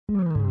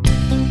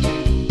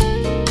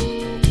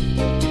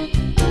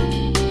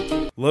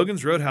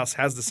Logan's Roadhouse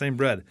has the same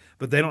bread,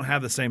 but they don't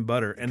have the same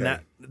butter, and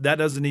that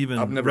doesn't even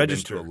I've never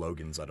register. been to a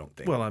Logan's, I don't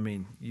think. Well, I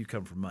mean, you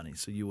come from money,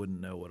 so you wouldn't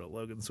know what a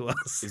Logan's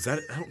was. Is that?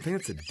 I don't think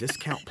it's a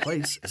discount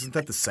place. Isn't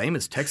that the same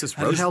as Texas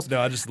Roadhouse?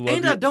 I just love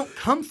And your, I don't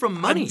come from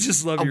money. I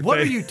just love your What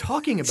face. are you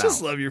talking about? I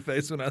just love your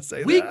face when I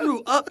say We that.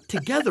 grew up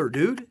together,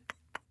 dude.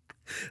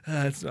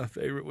 That's my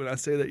favorite when I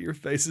say that. Your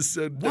face is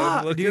so dumb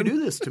Why looking. do you do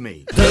this to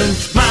me?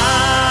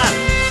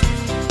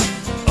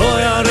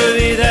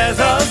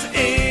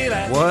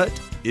 What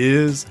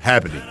is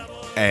happening?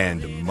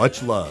 And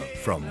much love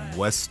from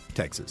West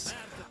Texas.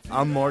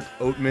 I'm Mark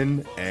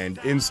Oatman, and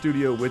in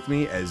studio with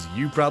me, as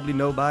you probably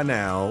know by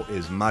now,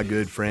 is my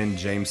good friend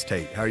James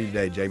Tate. How are you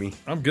today, Jamie?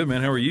 I'm good,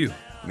 man. How are you?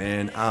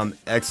 Man, I'm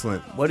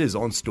excellent. What is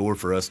on store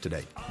for us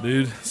today?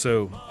 Dude,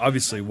 so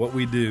obviously what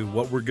we do,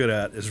 what we're good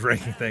at is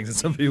ranking things, and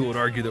some people would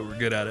argue that we're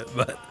good at it,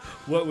 but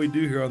what we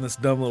do here on this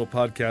dumb little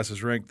podcast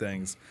is rank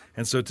things.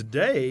 And so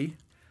today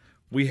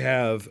we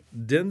have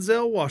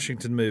Denzel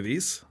Washington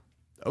movies.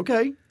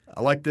 Okay,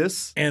 I like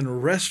this.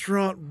 And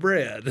restaurant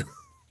bread.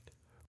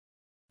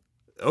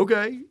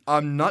 Okay,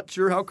 I'm not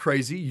sure how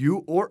crazy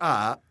you or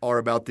I are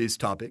about these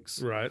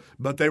topics. Right.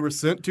 But they were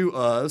sent to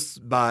us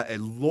by a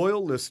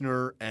loyal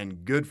listener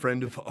and good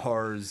friend of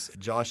ours,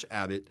 Josh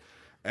Abbott.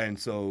 And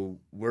so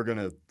we're going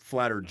to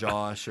flatter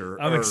Josh or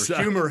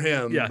humor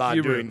him by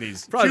humor doing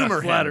these. Probably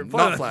humor not him,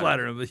 not not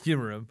flatter him, but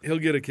humor him. He'll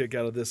get a kick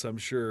out of this, I'm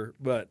sure.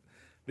 But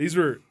these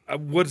were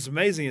what's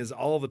amazing is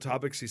all the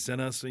topics he sent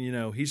us.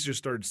 And, he's just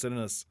started sending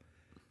us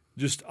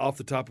just off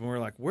the top, and we're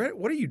like, what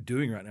are you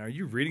doing right now? Are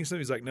you reading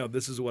something? He's like, no,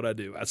 this is what I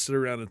do. I sit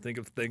around and think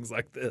of things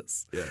like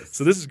this. Yes.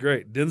 So this is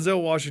great.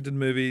 Denzel Washington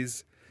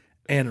movies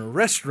and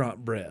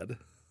restaurant bread.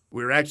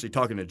 We were actually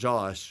talking to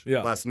Josh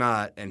last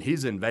night, and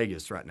he's in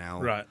Vegas right now.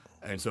 Right.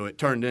 And so it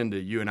turned into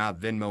you and I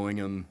Venmoing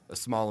him a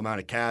small amount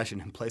of cash and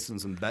him placing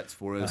some bets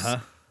for us. Uh-huh.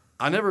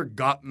 I never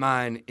got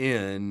mine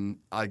in.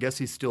 I guess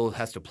he still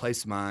has to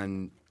place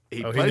mine.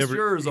 He placed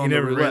yours on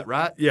the roulette,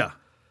 right? Yeah.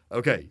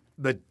 Okay.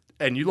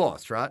 And you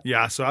lost, right?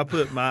 Yeah, so I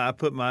put my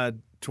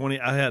 20.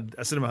 I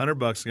sent him $100. I'm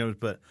going to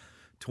put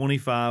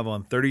 25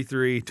 on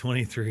 33,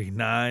 23,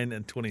 9,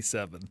 and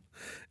 27,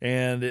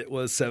 and it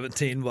was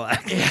 17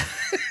 black.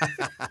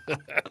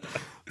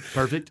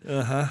 Perfect.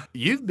 Uh-huh.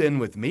 You've been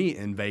with me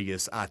in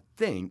Vegas, I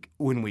think,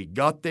 when we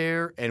got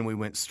there and we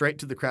went straight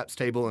to the craps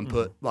table and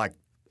put like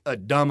a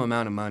dumb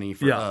amount of money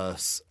for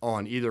us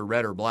on either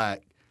red or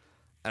black,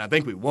 and I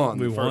think we won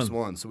the first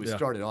one. So we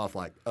started off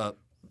like up.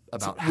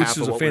 About half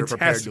of what we were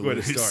prepared to lose.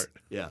 Way to start.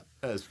 Yeah,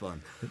 that was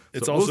fun.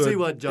 It's so also we'll see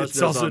what Josh it's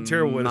does also on a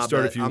terrible way to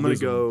start if you I'm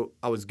lose.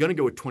 I was going to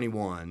go with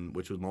 21,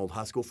 which was my old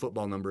high school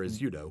football number as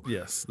judo.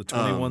 Yes, the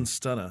 21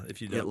 stunner.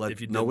 If you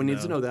don't, no one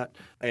needs to know that.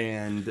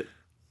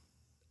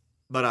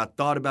 But I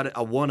thought about it.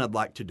 I'd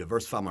like to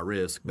diversify my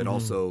risk, but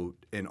also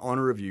in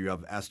honor of you,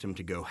 I've asked him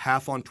to go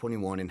half on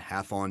 21 and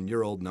half on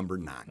your old number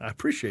 9. I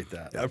appreciate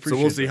that. Yeah, so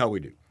we'll see how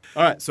we do.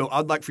 All right, so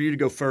I'd like for you to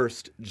go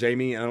first,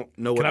 Jamie. I don't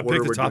know what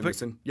order we're doing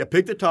this in. Yeah,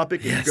 pick the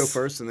topic and you go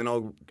first, and then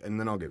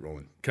I'll get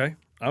rolling. Okay,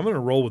 I'm going to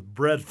roll with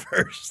bread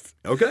first.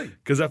 Okay,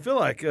 because I feel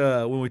like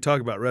when we talk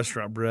about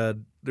restaurant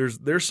bread,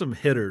 there's some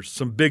hitters,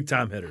 some big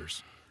time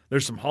hitters.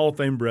 There's some Hall of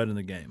Fame bread in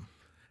the game,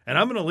 and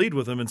I'm going to lead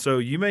with them. And so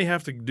you may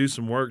have to do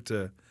some work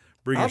to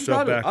bring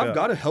yourself back up. I've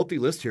got a healthy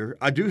list here.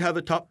 I do have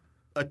a top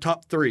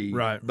 3,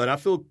 right? But I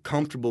feel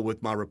comfortable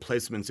with my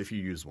replacements if you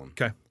use one.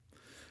 Okay,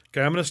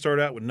 I'm going to start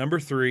out with number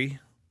 3.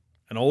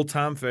 An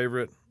old-time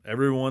favorite.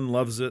 Everyone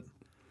loves it.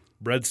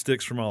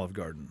 Breadsticks from Olive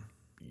Garden.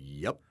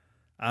 Yep.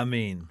 I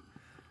mean,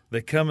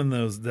 they come in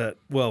those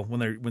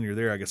when you're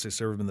there, I guess they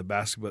serve them in the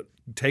basket. But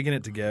taking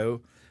it to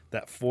go,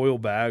 that foil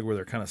bag where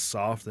they're kind of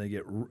soft, they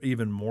get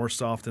even more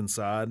soft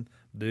inside,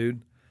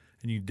 dude.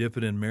 And you dip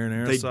it in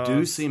marinara sauce. They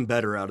do seem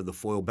better out of the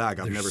foil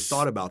bag. I've never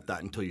thought about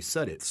that until you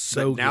said it.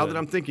 So now that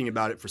I'm thinking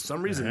about it, for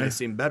some reason they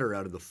seem better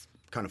out of the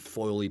kind of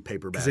foily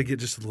paper bag. Because they get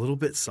just a little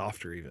bit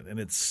softer even, and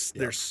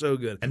they're so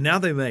good. And now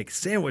they make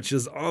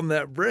sandwiches on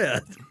that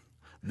bread.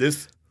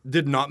 This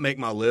did not make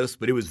my list,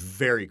 but it was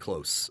very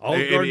close.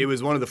 It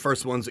was one of the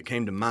first ones that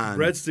came to mind.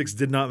 Breadsticks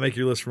did not make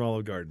your list from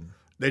Olive Garden.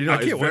 They did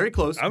not. It was very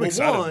close. I'm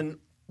excited.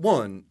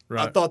 One,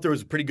 right. I thought there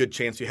was a pretty good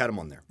chance you had them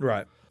on there.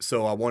 Right.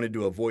 So I wanted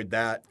to avoid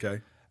that.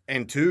 Okay.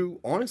 And 2,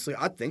 honestly,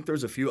 I think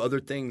there's a few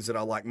other things that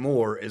I like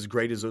more, as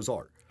great as those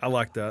are. I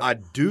like that. I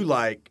do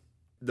like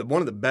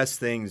one of the best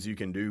things you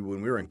can do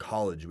when we were in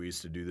college. We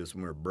used to do this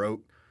when we were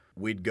broke.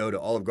 We'd go to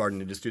Olive Garden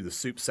and just do the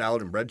soup,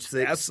 salad, and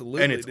breadsticks.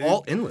 Absolutely, and it's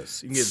all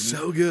endless. You can get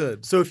so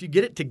good. So if you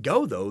get it to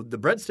go, though, the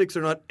breadsticks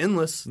are not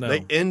endless. No.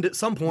 They end at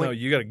some point. No,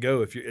 you got to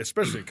go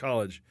especially in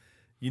college.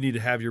 You need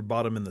to have your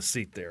bottom in the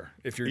seat there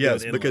if you're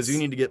yes, doing because you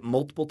need to get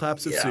multiple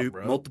types of soup,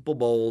 bro. multiple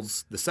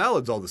bowls. The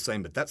salad's all the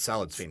same, but that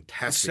salad's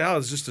fantastic. The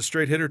salad's just a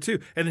straight hitter too.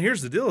 And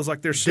here's the deal: is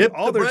like there's dip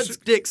all the their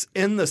breadsticks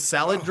in the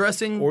salad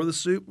dressing or the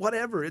soup,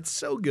 whatever. It's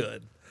so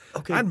good.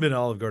 Okay, I've been to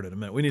Olive Garden in a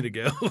minute. We need to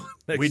go.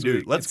 next we do.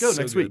 week. Let's go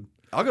next week.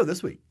 I'll go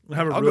this week.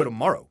 I'll go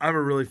tomorrow. I have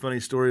a really funny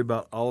story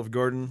about Olive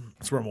Garden.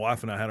 It's where my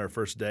wife and I had our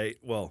first date.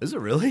 Well, is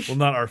it really? Well,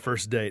 not our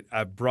first date.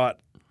 I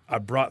brought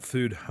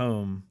food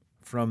home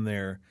from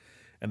there.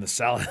 and the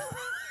salad.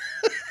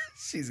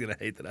 She's going to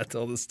hate that I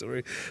told this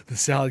story. The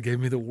salad gave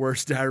me the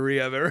worst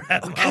diarrhea I've ever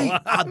had in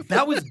my life.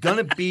 That was going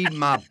to be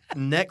my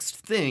next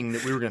thing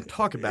that we were going to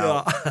talk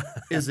about.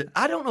 Is that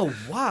I don't know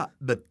why,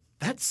 but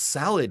that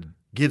salad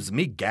gives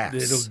me gas.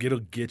 It'll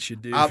get you,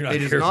 dude.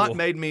 It has not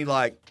made me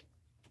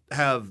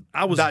have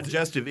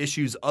digestive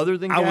issues other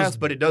than gas,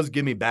 but it does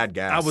give me bad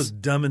gas. I was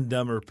Dumb and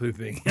Dumber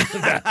pooping in the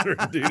bathroom,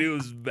 dude. It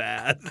was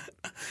bad.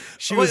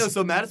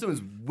 So Madison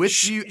was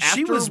with you after?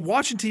 She was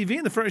watching TV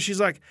in the front. She's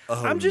like,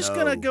 I'm just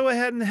going to go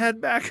ahead and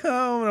head back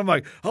home. And I'm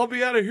like, I'll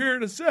be out of here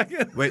in a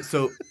second. Wait,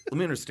 so let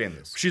me understand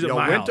this. She's at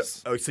my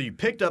house. So you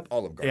picked up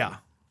Olive Garden.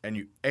 And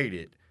you ate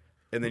it.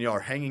 And then y'all are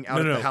hanging out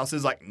at the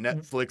houses like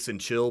Netflix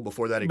and chill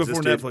before that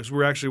existed? Before Netflix. We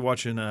were actually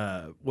watching,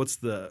 what's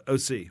the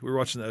OC? We were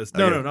watching the OC.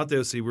 No, not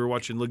the OC. We were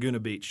watching Laguna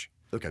Beach.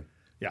 Okay.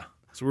 Yeah.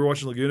 So we were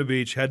watching Laguna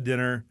Beach, had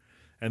dinner,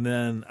 and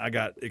then I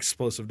got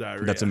explosive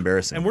diarrhea. That's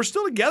embarrassing. And we're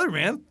still together,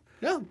 man.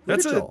 Yeah.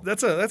 That's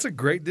a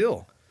great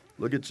deal.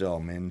 Look at y'all,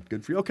 man.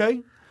 Good for you.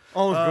 Okay.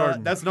 Olive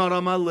Garden. That's not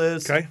on my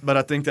list. Okay. But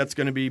I think that's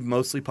going to be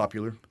mostly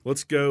popular.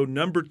 Let's go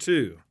number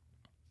 2.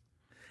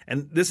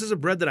 And this is a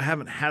bread that I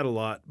haven't had a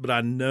lot, but I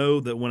know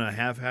that when I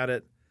have had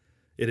it,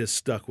 it has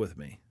stuck with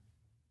me,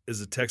 is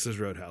the Texas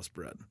Roadhouse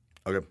bread.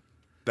 Okay.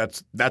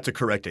 That's a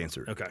correct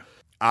answer. Okay.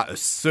 I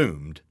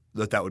assumed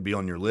that would be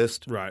on your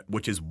list. Right.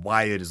 Which is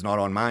why it is not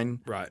on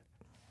mine. Right.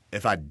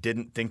 If I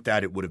didn't think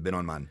that, it would have been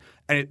on mine.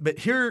 But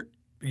here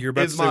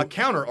is my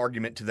counter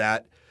argument to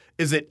that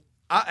is that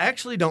I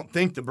actually don't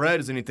think the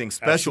bread is anything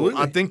special.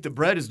 Absolutely. I think the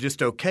bread is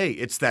just okay.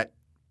 It's that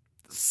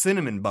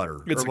cinnamon butter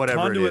it's or whatever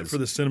a conduit it is. for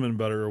the cinnamon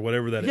butter or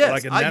whatever that is.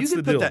 Yes, and that's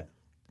the deal.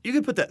 You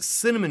could put that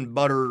cinnamon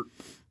butter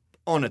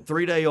on a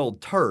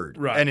 3-day-old turd,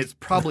 right, and it's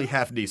probably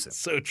half decent.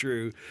 So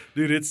true,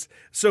 dude.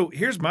 So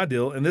here's my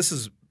deal, and this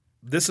is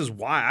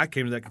why I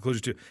came to that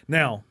conclusion too.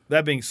 Now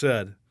that being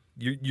said,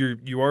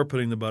 you are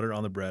putting the butter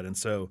on the bread, and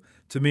so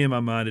to me in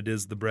my mind it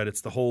is the bread. It's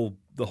the whole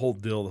deal, the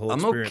whole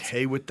experience. I'm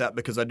okay with that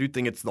because I do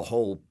think it's the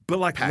whole. But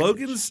like package.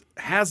 Logan's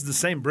has the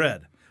same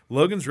bread.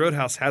 Logan's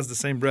Roadhouse has the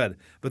same bread,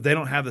 but they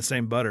don't have the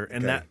same butter,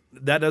 and that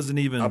doesn't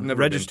even I've never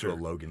register. been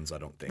to a Logan's, I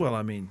don't think. Well,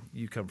 I mean,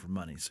 you come from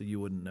money, so you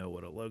wouldn't know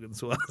what a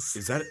Logan's was.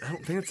 Is that? I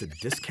don't think it's a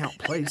discount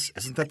place.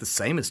 Isn't that the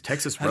same as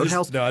Texas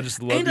Roadhouse? I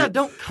just love. I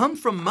don't come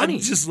from money. I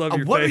just love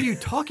your What face. are you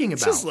talking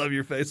about? I just love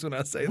your face when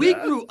I say we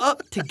that. We grew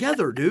up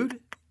together, dude.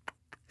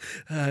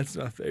 That's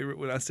my favorite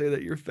when I say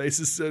that. Your face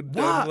is so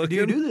dumb Why looking. do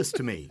you do this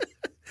to me?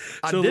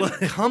 I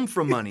didn't come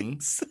from money.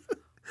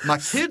 My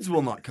kids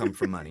will not come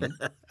from money.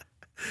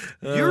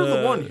 You're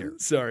the one here.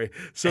 Sorry.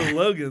 So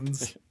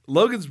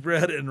Logan's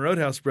bread and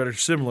Roadhouse bread are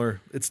similar.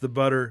 It's the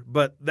butter,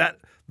 but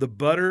the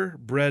butter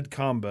bread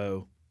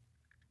combo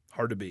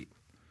hard to beat.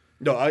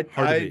 No,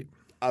 it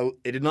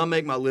did not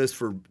make my list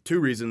for 2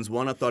 reasons.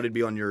 1, I thought it'd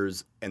be on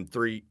yours, and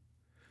 3,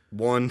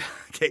 I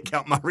can't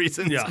count my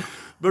reasons. Yeah.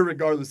 But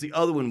regardless, the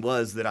other one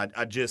was that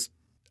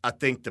I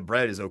think the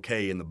bread is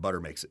okay and the butter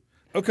makes it.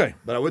 Okay.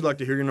 But I would like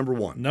to hear your number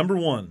 1. Number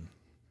 1,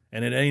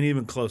 and it ain't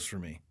even close for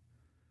me.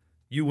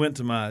 You went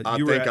to my.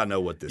 I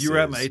know what this is. You were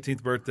at my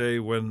 18th birthday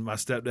when my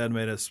stepdad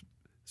made us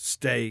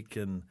steak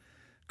and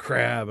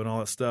crab and all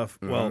that stuff.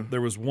 Mm-hmm. Well,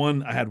 there was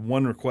I had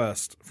one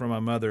request from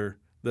my mother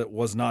that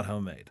was not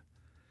homemade.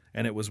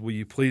 And it was, will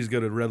you please go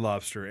to Red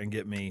Lobster and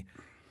get me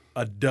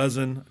a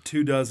dozen,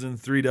 2 dozen,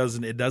 3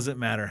 dozen, it doesn't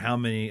matter how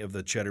many of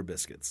the cheddar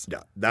biscuits.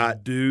 Yeah.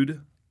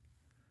 Dude,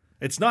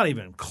 it's not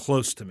even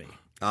close to me.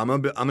 I'm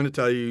going to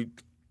tell you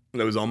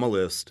that was on my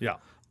list. Yeah.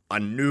 I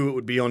knew it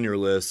would be on your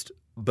list,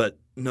 but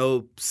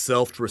no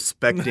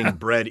self-respecting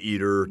bread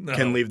eater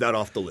can leave that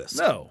off the list.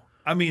 No.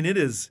 I mean, it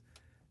is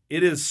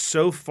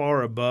so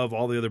far above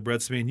all the other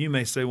breads to me. And you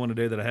may say one a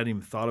day that I hadn't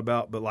even thought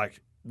about, but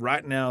like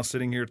right now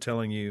sitting here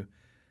telling you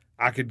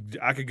I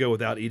could go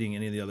without eating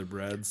any of the other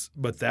breads.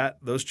 But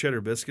those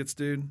cheddar biscuits,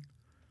 dude,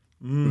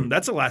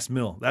 that's a last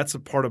meal. That's a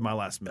part of my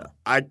last meal.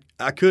 I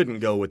couldn't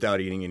go without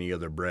eating any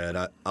other bread.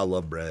 I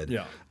love bread.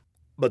 Yeah.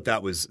 But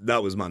that was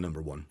my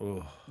number 1.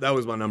 Ugh. That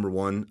was my number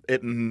 1.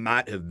 It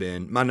might have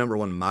been my number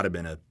 1. Might have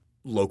been a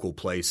local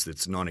place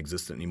that's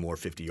non-existent anymore,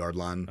 50-yard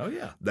line. Oh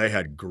yeah, they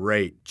had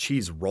great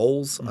cheese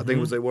rolls. I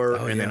think they were,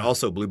 then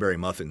also blueberry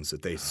muffins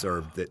that they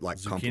served that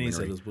like complimentary. Zucchini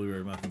said those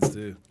blueberry muffins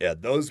too. Yeah,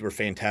 those were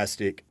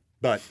fantastic.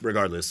 But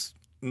regardless,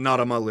 not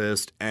on my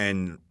list,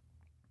 and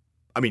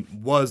I mean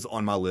was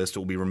on my list. It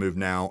will be removed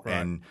now, right.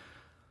 And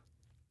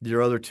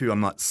your other 2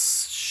 I'm not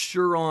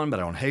sure on, but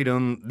I don't hate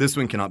them. This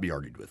one cannot be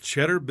argued with.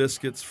 Cheddar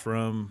biscuits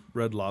from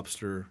Red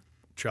Lobster,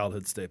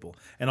 childhood staple.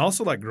 And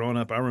also like growing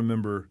up, I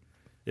remember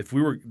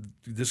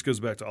this goes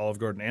back to Olive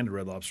Garden and to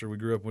Red Lobster. We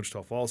grew up in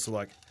Wichita Falls. So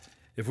like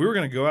if we were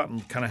going to go out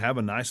and kind of have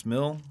a nice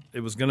meal,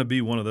 it was going to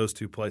be one of those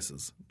 2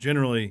 places.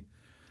 Generally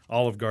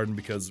Olive Garden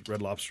because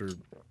Red Lobster,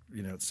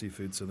 it's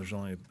seafood. So there's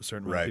only a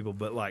certain amount of people.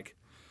 But like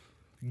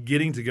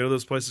getting to go to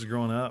those places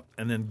growing up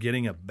and then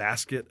getting a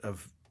basket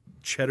of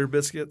cheddar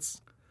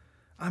biscuits.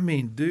 I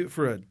mean, dude,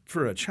 for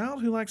a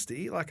child who likes to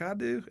eat like I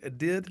do,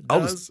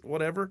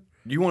 whatever.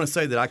 You want to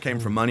say that I came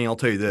from money? I'll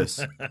tell you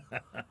this.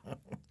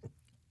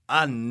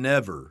 I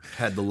never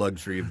had the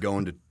luxury of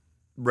going to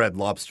Red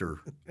Lobster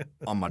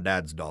on my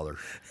dad's dollar.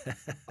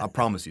 I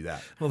promise you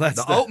that. Well, that's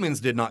the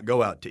Altmans did not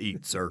go out to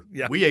eat, sir.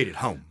 Yeah. We ate at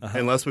home.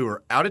 Unless we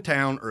were out of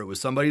town or it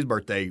was somebody's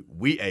birthday,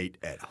 we ate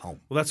at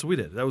home. Well, that's what we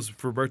did. That was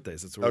for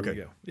birthdays. That's where we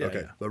go. Yeah,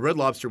 okay. yeah. But Red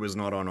Lobster was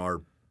not on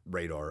our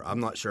radar. I'm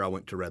not sure I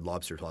went to Red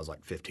Lobster until I was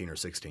like 15 or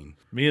 16.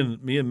 Me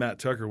and Matt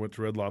Tucker went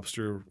to Red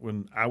Lobster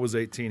when I was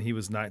 18. He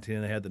was 19.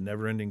 And they had the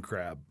never-ending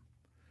crab,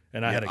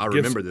 and I had a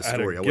remember this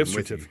story. I I had a gift wasn't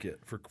with you. certificate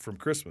from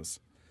Christmas.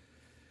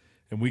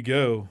 And we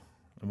go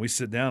and we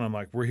sit down. I'm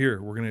like, we're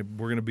here. We're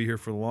gonna be here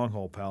for the long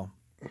haul, pal.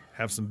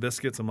 Have some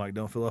biscuits. I'm like,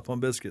 don't fill up on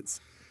biscuits.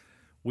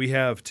 We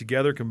have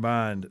together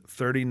combined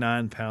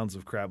 39 pounds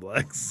of crab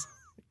legs.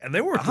 And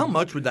they weren't. How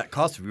much would that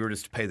cost if we were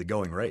just to pay the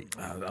going rate?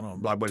 I don't know.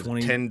 Like, what is it,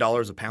 20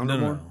 $10 a pound or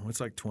more? No. It's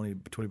like $20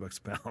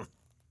 a pound.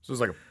 So it's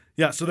like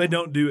Yeah, so they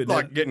don't do it.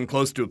 like getting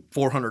close to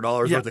 $400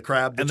 worth of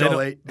crab that and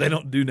y'all ate. They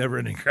don't do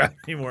never-ending crab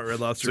anymore at Red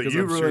Lobster. So 'cause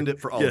you I'm ruined sure,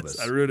 it for all of us.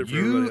 Yes, I ruined it for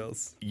everybody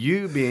else.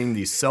 You being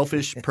the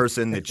selfish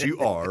person that you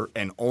are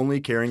and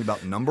only caring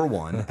about number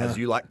one, as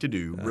you like to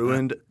do,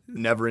 ruined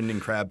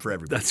never-ending crab for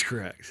everybody. That's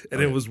correct.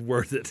 And it was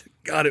worth it.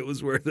 God, it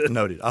was worth it.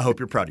 Noted. I hope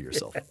you're proud of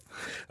yourself.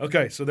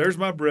 Okay, so there's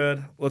my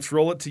bread. Let's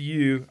roll it to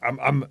you.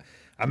 I'm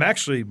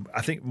actually,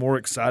 I think, more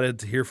excited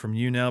to hear from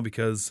you now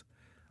because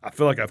I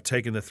feel like I've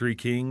taken the three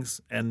kings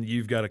and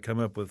you've got to come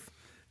up with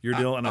your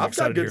deal. And I'm I've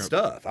excited got to good hear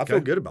stuff. I feel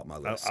good about my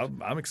list.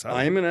 I'm excited.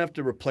 I am going to have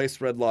to replace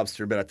Red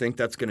Lobster, but I think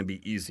that's going to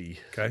be easy.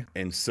 Okay.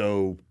 And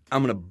so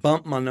I'm going to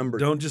bump my number.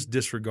 Don't just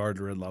disregard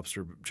the Red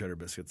Lobster cheddar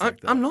biscuits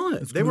like that. I'm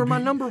not. They were my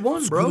number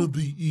one, bro. It's going to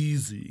be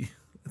easy.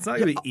 It's not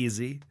going to be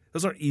easy.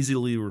 Those aren't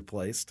easily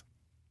replaced.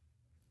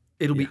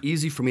 It'll be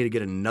easy for me to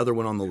get another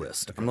one on the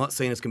list. Okay. I'm not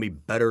saying it's going to be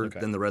better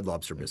than the Red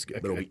Lobster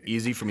biscuit, but it'll be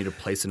easy for me to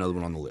place another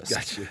one on the list.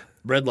 Gotcha.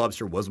 Red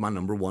Lobster was my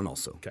number one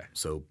also. Okay.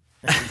 So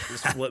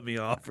just flip me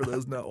off for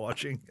those not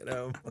watching at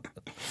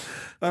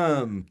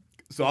home.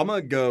 So I'm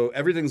going to go –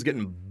 everything's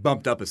getting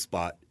bumped up a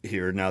spot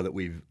here now that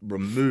we've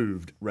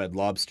removed Red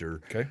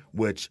Lobster,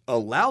 which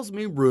allows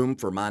me room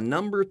for my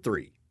number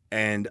three.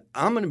 And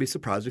I'm going to be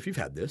surprised if you've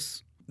had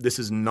this. This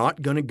is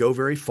not going to go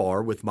very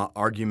far with my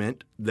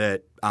argument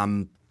that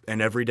I'm an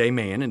everyday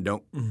man and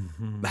don't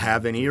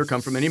have any or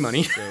come from any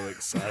money. So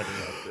excited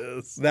about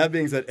this. That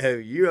being said,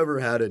 have you ever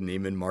had a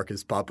Neiman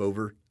Marcus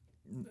popover?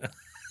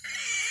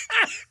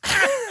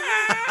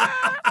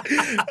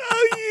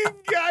 Oh,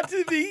 you've got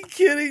to be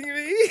kidding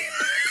me.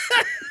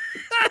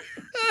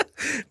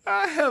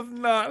 I have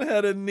not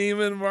had a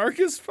Neiman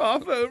Marcus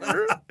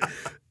popover.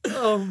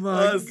 Oh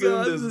my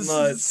God, this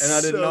is and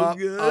I did so not.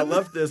 good. I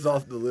left this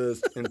off the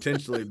list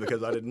intentionally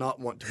because I did not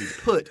want to be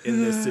put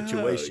in this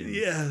situation.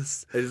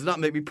 Yes. It does not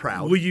make me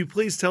proud. Will you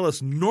please tell us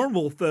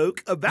normal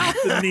folk about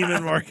the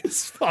Neiman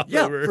Marcus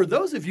Yeah, popover? for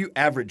those of you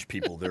average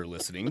people that are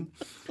listening,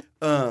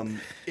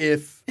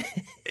 if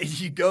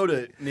you go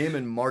to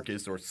Neiman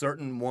Marcus or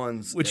certain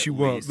ones, Which at you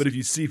won't, least- but if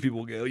you see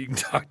people go, you can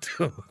talk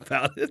to them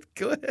about it.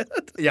 Go ahead.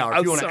 yeah, or if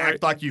I'm you want to sorry.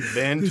 act like you've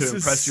been This to is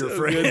impress your so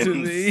friends. good to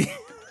me.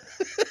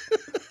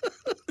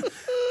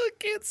 I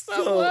can't stop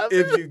So laughing.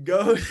 if you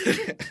go,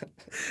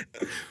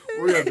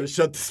 we're gonna have to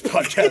shut this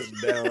podcast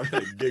down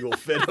and giggle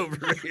fit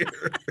over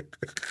here.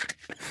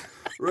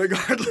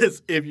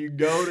 Regardless, if you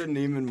go to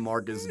Neiman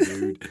Marcus,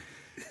 dude,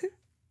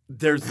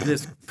 there's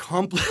this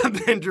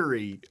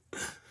complimentary.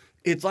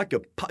 It's like a.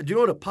 Do you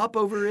know what a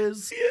popover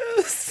is?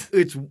 Yes.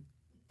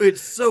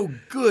 It's so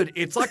good.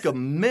 It's like a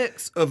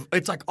mix of.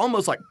 It's like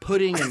almost like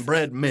pudding and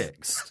bread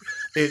mixed.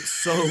 It's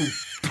so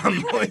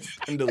moist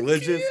and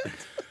delicious.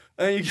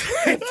 And you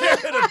can't tear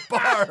it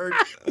apart.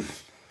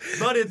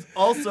 But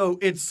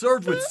it's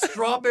served with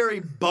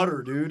strawberry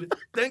butter, dude.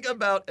 Think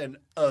about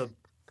a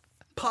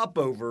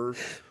popover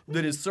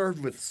that is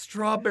served with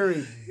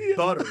strawberry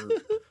butter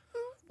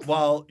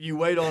while you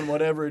wait on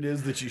whatever it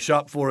is that you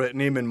shop for at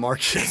Neiman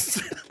Marcus.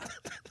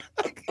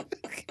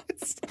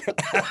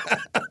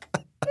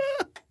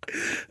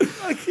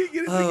 I can't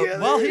get it together.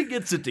 While he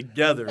gets it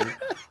together,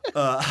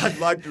 I'd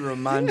like to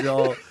remind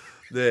y'all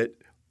that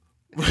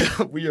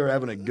we are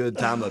having a good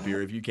time up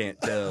here, if you can't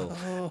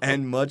tell,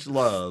 and much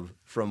love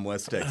from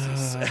West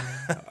Texas.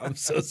 I'm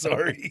so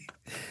sorry.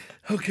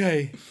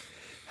 Okay.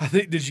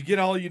 Did you get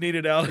all you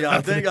needed out? Yeah,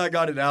 I think I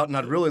got it out, and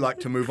I'd really like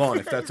to move on,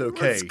 if that's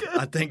okay.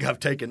 I think I've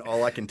taken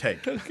all I can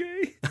take.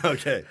 Okay.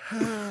 Okay.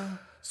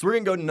 So we're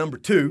going to go to number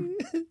two.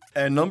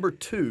 And number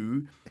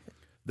two,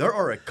 there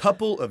are a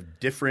couple of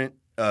different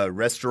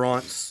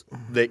restaurants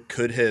that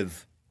could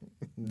have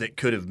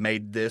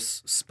made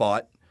this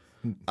spot.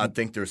 I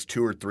think there's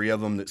 2 or 3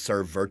 of them that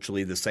serve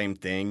virtually the same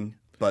thing,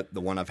 but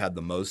the one I've had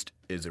the most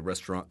is a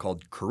restaurant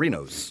called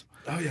Carino's.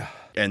 Oh, yeah.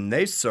 And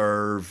they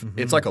serve,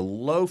 it's like a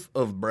loaf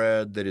of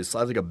bread that is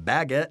size like a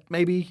baguette,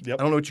 maybe? Yep.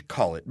 I don't know what you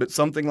call it, but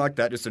something like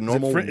that. Just a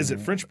normal. Is it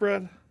French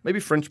bread? Maybe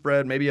French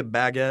bread, maybe a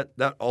baguette.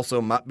 That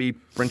also might be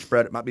French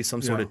bread. It might be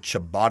some sort of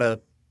ciabatta.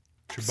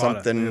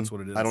 Something. That's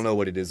what it is. I don't know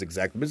what it is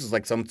exactly. This is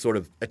like some sort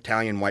of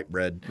Italian white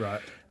bread.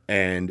 Right.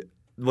 And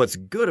what's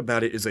good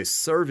about it is they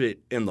serve it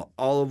in the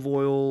olive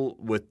oil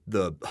with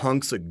the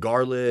hunks of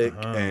garlic,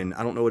 and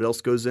I don't know what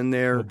else goes in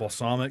there. Well,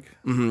 balsamic.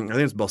 I think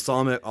it's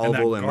balsamic, olive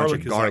oil, and a bunch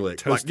of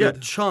garlic. Like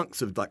toasted?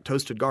 Chunks of like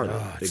toasted garlic.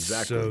 Oh, it's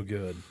exactly. so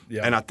good.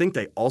 Yeah. And I think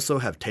they also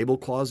have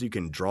tablecloths you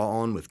can draw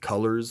on with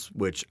colors,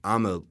 which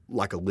I'm a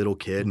little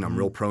kid and I'm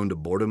real prone to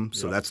boredom,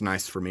 so that's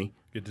nice for me.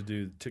 Get to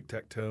do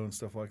tic-tac-toe and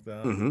stuff like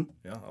that.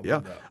 Yeah, I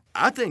love that.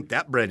 I think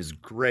that bread is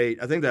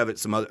great. I think they have it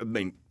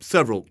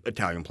several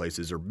Italian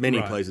places or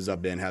many places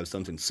I've been have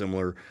something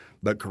similar,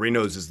 but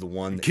Carino's is the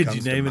one that Could comes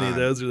you name to any mind. of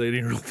those? Are they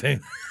any real thing?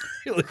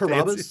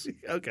 Carrabba's?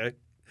 Okay.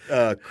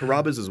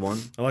 Carrabba's is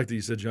one. I like that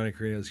you said Johnny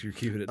Carino's. You're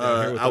keeping it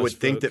down here with I would us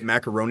think folk. that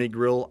Macaroni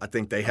Grill, I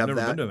think they have I've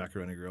never that. been to a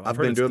Macaroni Grill. I've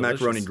heard been it's to a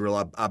delicious. Macaroni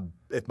Grill.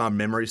 If my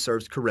memory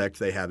serves correct,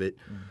 they have it.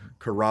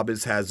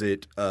 Carrabba's has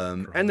it.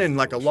 And then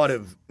like a lot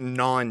of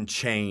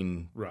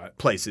non-chain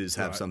places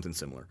have something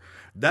similar.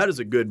 That is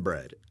a good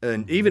bread.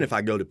 And even if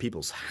I go to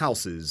people's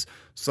houses,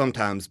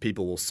 sometimes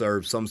people will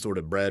serve some sort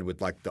of bread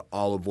with like the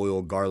olive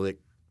oil, garlic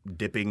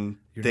dipping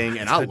thing,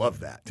 and I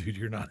love that. Dude,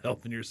 you're not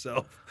helping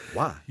yourself.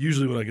 Why?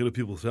 Usually when I go to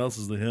people's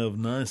houses, they have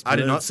nice I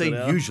did not breads say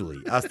set out. usually.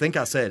 I think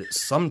I said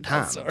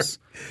sometimes.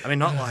 I mean,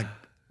 not like,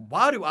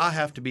 why do I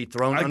have to be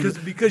thrown under?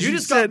 Because you you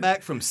just said- got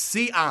back from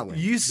Sea Island.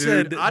 You dude.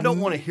 said I don't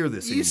want to hear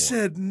this You anymore.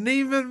 said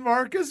Neiman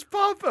Marcus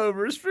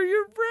popovers for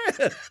your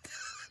bread.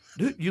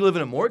 Dude, you live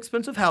in a more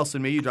expensive house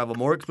than me. You drive a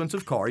more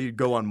expensive car. You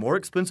go on more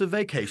expensive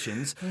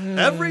vacations.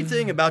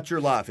 Everything about your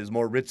life is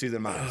more ritzy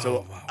than mine.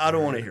 So I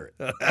don't want to hear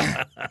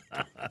it.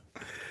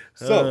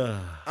 So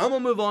I'm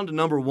going to move on to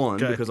number one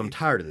because I'm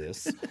tired of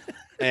this.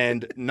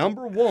 And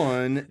number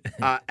one,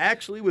 I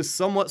actually was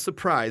somewhat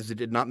surprised it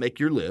did not make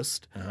your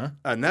list.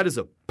 And that is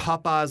a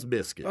Popeye's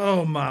biscuit.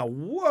 Oh, my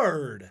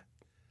word.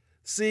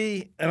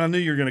 See, and I knew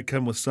you were going to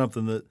come with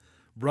something that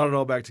brought it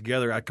all back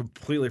together. I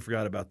completely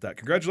forgot about that.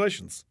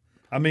 Congratulations.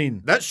 I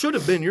mean, That should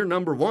have been your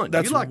number one.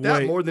 That's You like that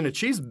way- more than a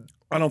cheese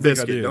I don't think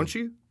I biscuit, do. don't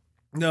you?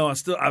 no,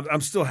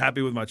 I'm still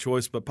happy with my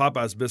choice, but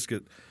Popeye's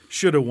biscuit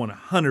should have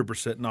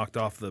 100% knocked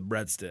off the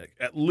breadstick.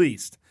 At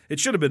least it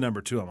should have been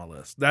number 2 on my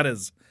list. That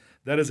is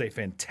a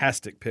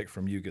fantastic pick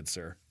from you, good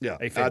sir. Yeah,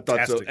 a I fantastic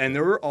thought so. pick. And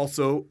there were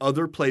also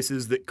other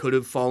places that could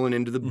have fallen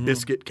into the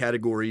biscuit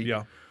category.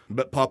 Yeah.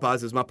 But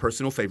Popeyes is my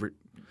personal favorite.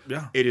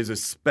 Yeah. It is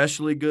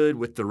especially good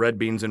with the red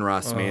beans and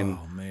rice, man.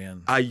 Oh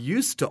man. I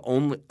used to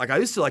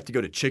like to go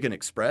to Chicken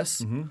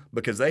Express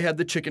because they had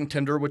the chicken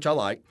tender, which I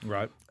like.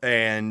 Right.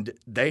 And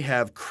they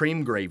have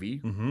cream gravy,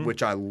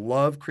 which I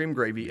love cream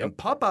gravy. And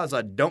Popeyes,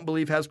 I don't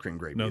believe, has cream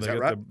gravy. No, is they that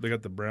got right? they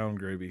got the brown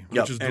gravy,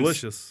 Yep. which is And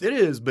delicious. It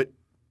is, but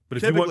But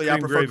if typically you I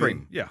want prefer gravy,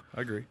 cream. yeah,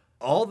 I agree.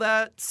 All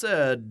that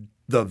said,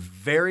 the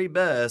very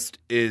best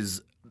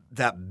is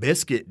that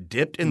biscuit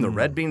dipped in the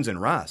red beans and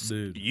rice.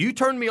 Dude. You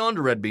turned me on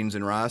to red beans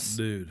and rice.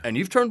 Dude. And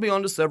you've turned me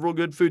on to several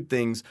good food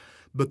things,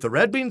 but the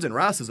red beans and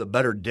rice is a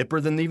better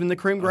dipper than even the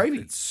cream gravy.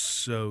 It's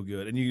so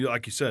good. And you,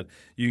 like you said,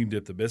 you can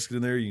dip the biscuit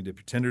in there, you can dip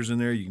your tenders in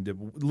there, you can dip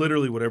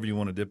literally whatever you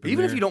want to dip in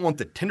Even there. if you don't want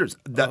the tenders,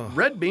 that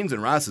red beans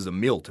and rice is a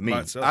meal to me.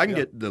 By itself, I can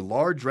yeah. get the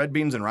large red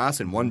beans and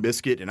rice in one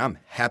biscuit, and I'm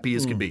happy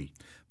as can be.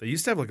 They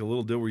used to have like a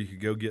little deal where you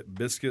could go get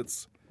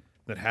biscuits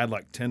that had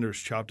like tenders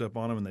chopped up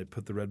on them, and they'd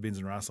put the red beans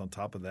and rice on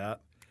top of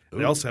that.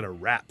 They also had a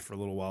wrap for a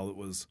little while that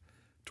was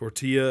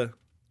tortilla,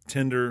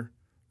 tender,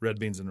 red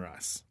beans and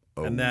rice.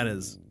 And that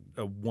is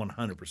a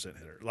 100%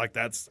 hitter. Like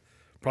that's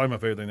probably my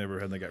favorite thing they ever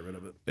had, and they got rid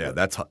of it. Yeah,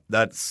 that's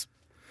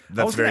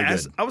I was very gonna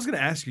good. I was going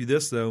to ask you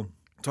this though,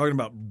 talking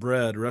about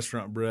bread,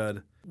 restaurant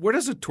bread. Where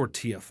does a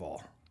tortilla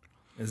fall?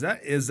 Is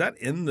that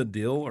in the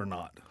deal or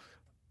not?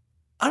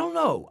 I don't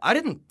know. I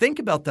didn't think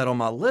about that on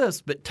my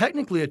list, but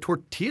technically a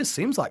tortilla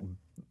seems like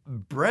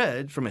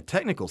bread from a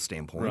technical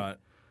standpoint. Right.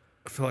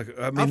 I feel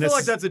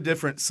like that's a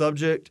different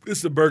subject. this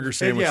is a burger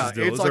sandwich. Yeah,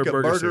 deal. it's This is like our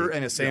a burger sandwich.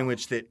 and a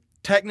sandwich that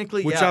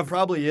technically, Which it I've-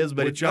 probably is,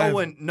 but which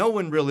no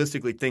one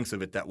realistically thinks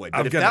of it that way. But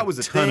I've if got that a was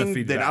a ton of thing,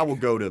 then feedback. I will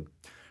go to.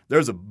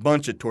 There's a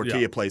bunch of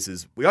tortilla Yeah.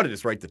 places. We ought to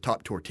just rate the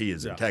top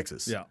tortillas in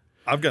Texas. Yeah.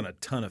 I've gotten a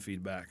ton of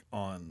feedback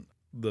on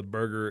the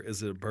burger.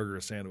 Is it a burger or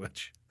a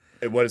sandwich?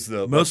 And what is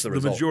the Most the the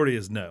result? majority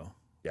is no.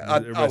 Yeah, I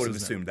Everybody would have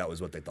says no. assumed that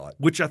was what they thought.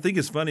 Which I think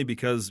is funny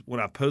because when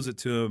I pose it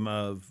to him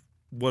of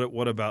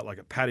what about like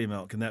a patty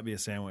melt? Can that be a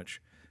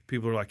sandwich?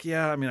 People are like,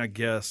 yeah, I mean, I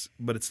guess,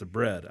 but it's the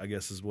bread. I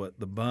guess is what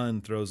the bun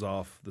throws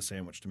off the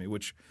sandwich to me.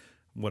 Which,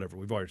 whatever,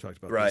 we've already talked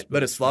about. Right, this,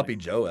 but a it's sloppy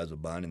funny. Joe has a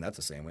bun, and that's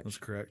a sandwich. That's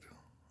correct.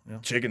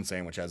 Chicken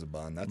sandwich has a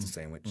bun. That's a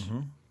sandwich.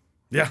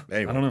 Yeah,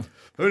 Anyway. I don't know.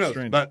 Who knows?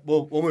 Strange. But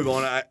we'll move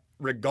on.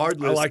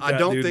 Regardless, I like that,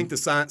 don't dude. think the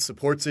science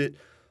supports it,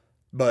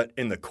 but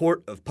in the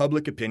court of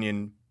public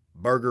opinion,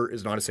 burger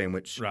is not a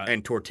sandwich, Right.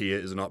 and tortilla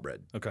is not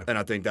bread. Okay. And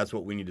I think that's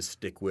what we need to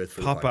stick with.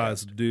 For the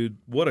Popeyes, podcast. dude,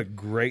 what a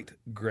great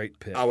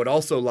pick. I would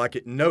also like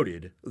it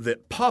noted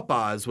that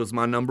Popeyes was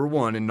my number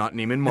one and not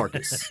Neiman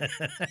Marcus.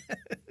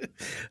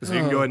 So you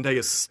can go ahead and take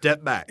a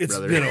step back, It's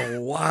brother. been a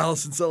while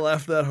since I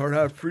laughed that hard.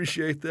 I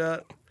appreciate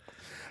that.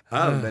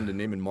 I haven't been to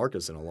Neiman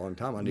Marcus in a long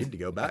time. I need to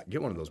go back, get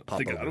one of those I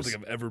don't popovers.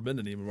 think I've ever been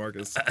to Neiman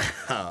Marcus.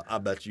 I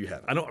bet you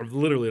haven't. I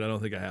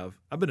don't think I have.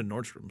 I've been to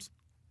Nordstrom's.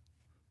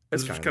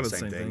 It's kind of the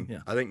same thing. Yeah.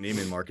 I think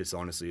Neiman Marcus,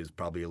 honestly, is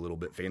probably a little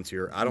bit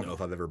fancier. I don't know if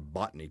I've ever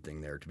bought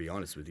anything there, to be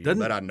honest with you.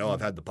 But I know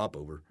I've had the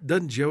popover.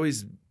 Doesn't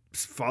Joey's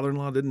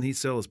father-in-law, didn't he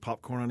sell his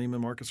popcorn on Neiman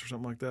Marcus or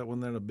something like that?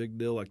 Wasn't that a big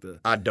deal?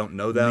 I don't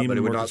know that, but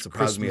it would not Marcus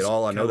surprise me at Christmas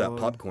all. I know that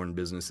catalog. popcorn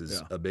business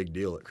is a big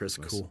deal at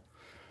Christmas. Cool.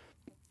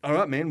 All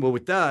right, man. Well,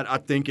 with that, I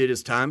think it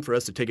is time for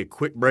us to take a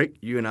quick break.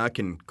 You and I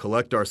can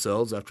collect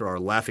ourselves after our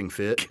laughing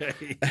fit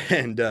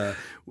and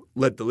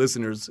let the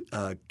listeners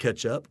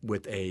catch up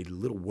with a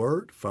little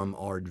word from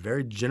our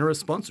very generous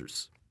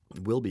sponsors.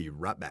 We'll be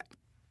right back.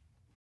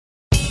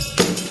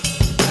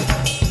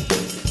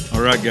 All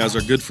right, guys,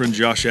 our good friend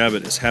Josh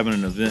Abbott is having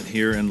an event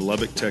here in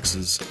Lubbock,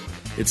 Texas.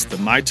 It's the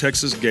My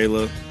Texas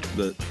Gala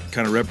that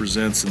kind of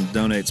represents and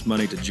donates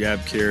money to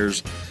Jab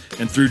Cares.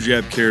 And through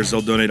Jab Cares,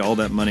 they'll donate all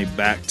that money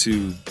back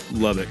to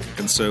Lubbock.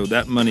 And so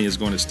that money is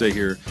going to stay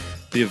here.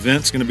 The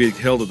event's going to be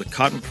held at the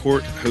Cotton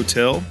Court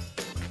Hotel,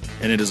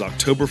 and it is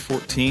October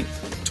 14th,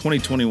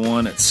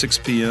 2021 at 6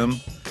 p.m.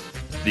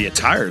 The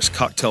attire is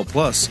Cocktail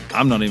Plus.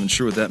 I'm not even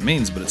sure what that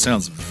means, but it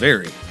sounds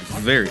very,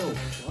 very,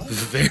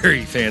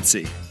 very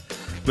fancy.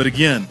 But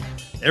again,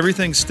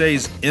 everything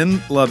stays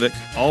in Lubbock.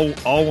 All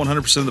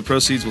 100% of the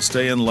proceeds will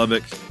stay in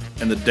Lubbock.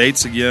 And the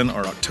dates, again,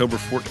 are October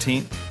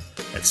 14th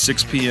at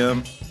 6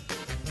 p.m.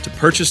 To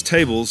purchase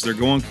tables, they're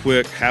going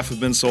quick. Half have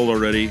been sold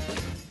already.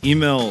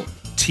 Email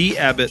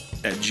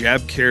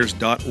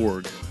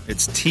tabbott@jabcares.org.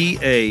 It's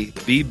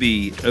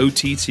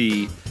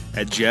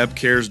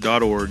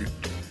TABBOTT@jabcares.org.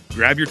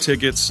 Grab your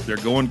tickets. They're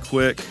going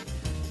quick.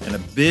 And a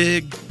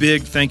big,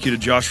 big thank you to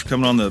Josh for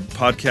coming on the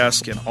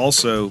podcast. And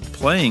also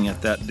playing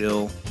at that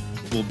deal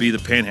will be the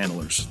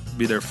Panhandlers. It'll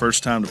be their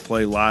first time to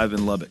play live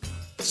in Lubbock.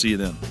 See you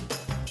then.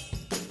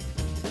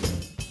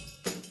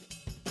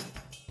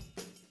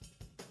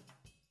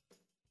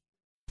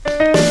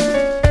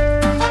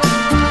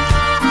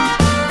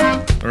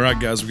 All right,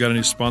 guys, we've got a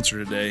new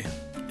sponsor today.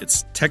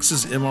 It's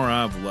Texas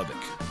MRI of Lubbock.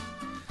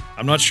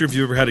 I'm not sure if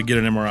you ever had to get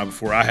an MRI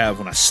before. I have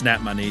when I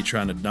snapped my knee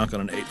trying to dunk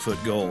on an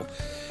 8-foot goal.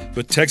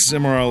 But Texas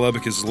MRI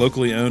Lubbock is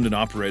locally owned and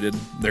operated.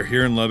 They're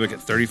here in Lubbock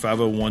at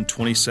 3501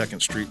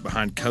 22nd Street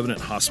behind Covenant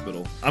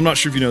Hospital. I'm not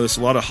sure if you know this.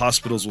 A lot of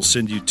hospitals will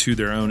send you to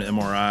their own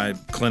MRI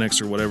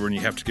clinics or whatever, and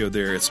you have to go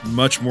there. It's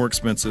much more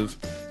expensive.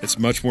 It's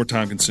much more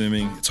time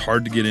consuming. It's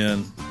hard to get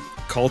in.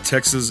 Call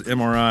Texas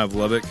MRI of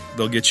Lubbock.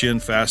 They'll get you in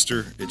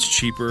faster. It's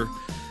cheaper.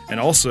 And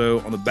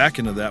also, on the back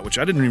end of that, which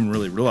I didn't even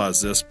really realize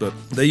this, but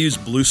they use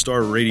Blue Star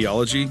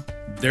Radiology.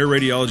 Their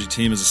radiology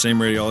team is the same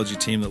radiology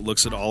team that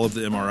looks at all of the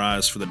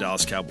MRIs for the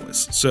Dallas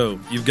Cowboys. So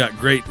you've got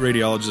great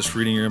radiologists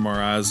reading your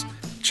MRIs.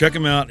 Check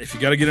them out. If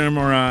you got to get an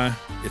MRI,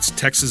 it's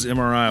Texas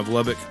MRI of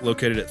Lubbock,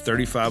 located at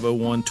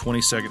 3501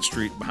 22nd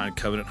Street behind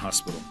Covenant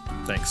Hospital.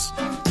 Thanks.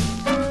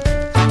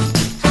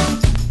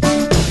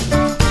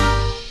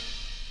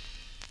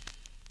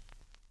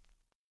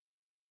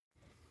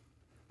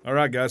 All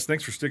right, guys,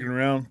 thanks for sticking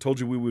around. Told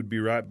you we would be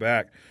right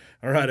back.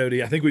 All right,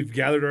 Odie, I think we've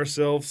gathered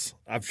ourselves.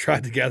 I've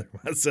tried to gather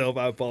myself.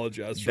 I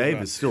apologize.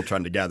 Dave is still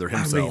trying to gather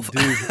himself.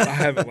 I mean, dude, I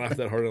haven't laughed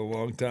that hard in a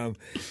long time.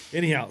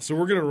 Anyhow, so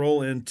we're going to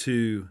roll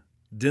into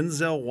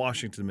Denzel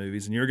Washington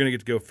movies, and you're going to get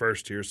to go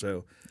first here.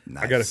 So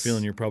nice. I got a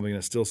feeling you're probably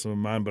going to steal some of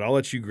mine, but I'll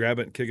let you grab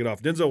it and kick it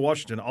off. Denzel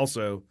Washington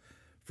also,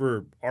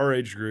 for our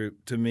age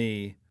group, to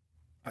me,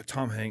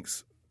 Tom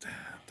Hanks,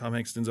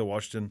 Denzel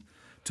Washington,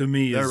 to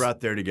me, they're is right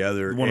there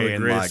together. One of the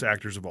greatest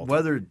actors of all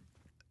time.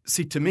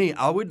 To me,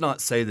 I would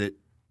not say that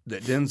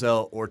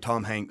Denzel or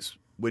Tom Hanks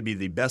would be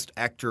the best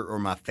actor or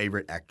my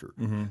favorite actor,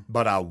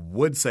 but I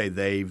would say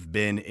they've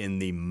been in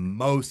the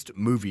most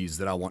movies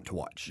that I want to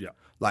watch. Yeah.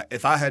 Like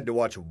if I had to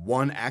watch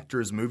one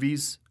actor's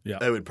movies,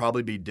 it would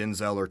probably be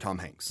Denzel or Tom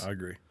Hanks. I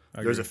agree.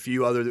 There's a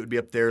few other that would be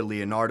up there: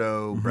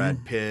 Leonardo,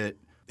 Brad Pitt.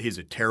 He's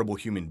a terrible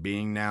human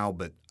being now,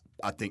 but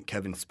I think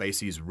Kevin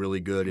Spacey is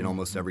really good in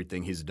almost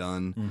everything he's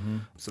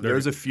done. So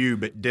there's a few,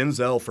 but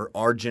Denzel for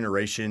our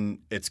generation,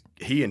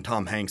 he and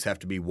Tom Hanks have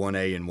to be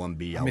 1A and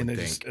 1B. I would think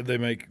they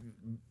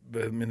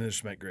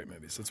just make great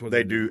movies. That's what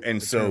they do.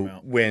 And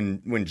so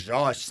when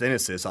Josh sent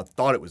us this, I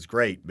thought it was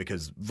great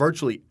because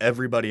virtually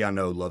everybody I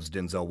know loves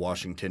Denzel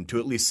Washington to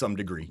at least some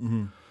degree.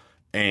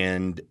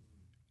 And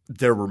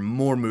there were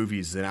more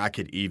movies than I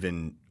could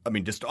even. I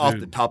mean, just off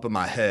the top of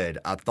my head,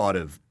 I thought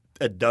of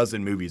a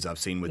dozen movies I've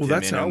seen with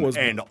him in them,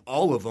 and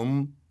all of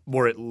them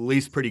were at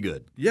least pretty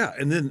good. Yeah,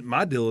 and then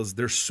my deal is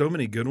there's so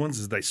many good ones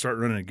as they start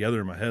running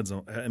together in my head.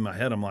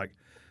 I'm like,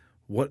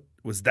 what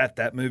was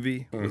that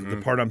movie? Was the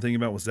part I'm thinking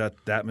about, was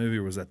that movie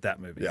or was that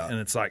movie? Yeah. And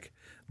it's like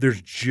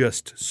there's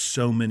just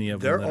so many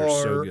of them that are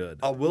so good.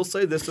 I will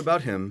say this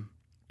about him,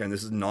 and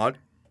this is not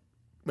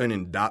an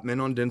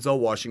indictment on Denzel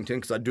Washington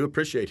because I do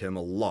appreciate him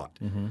a lot.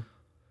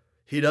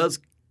 He does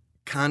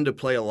kind of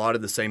play a lot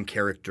of the same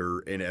character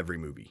in every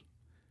movie.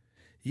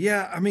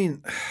 Yeah, I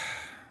mean,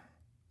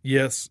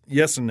 yes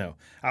and no.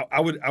 I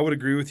would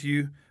agree with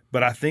you,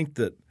 but I think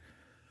that,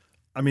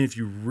 I mean, if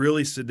you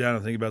really sit down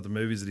and think about the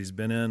movies that he's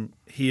been in,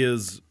 he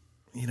is,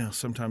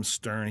 sometimes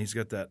stern. He's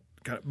got that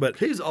kind of, but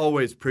he's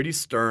always pretty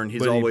stern.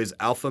 He's always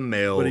alpha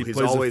male.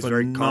 He's always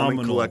very calm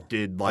and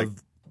collected.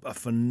 a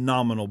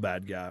phenomenal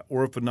bad guy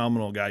or a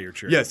phenomenal guy you're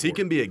cheering Yes, for. he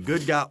can be a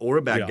good guy or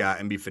a bad Yeah. guy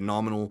and be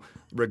phenomenal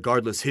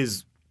regardless.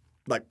 His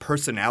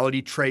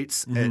personality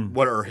traits and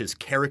what are his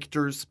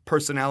character's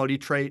personality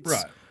traits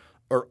Right.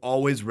 are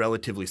always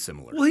relatively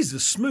similar. Well, he's the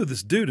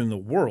smoothest dude in the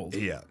world.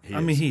 Yeah, he I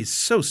mean, is. he's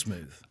so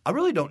smooth. I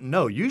really don't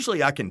know.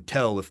 Usually I can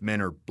tell if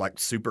men are like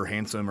super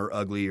handsome or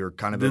ugly or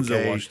kind of Denzel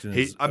okay. Washington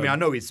is I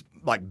know he's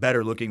like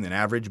better looking than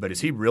average, but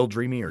is he real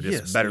dreamy or just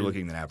Yes, better dude.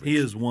 looking than average? He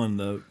is one,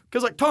 though.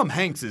 Because like Tom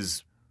Hanks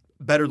is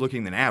better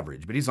looking than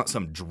average, but he's not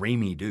some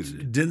dreamy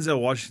dude. Denzel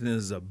Washington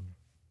is a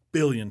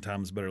billion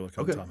times better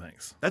looking than Tom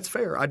Hanks. That's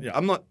fair.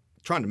 I'm not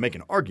trying to make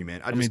an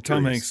argument. I mean,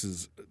 Tom Hanks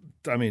is.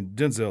 I mean,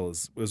 Denzel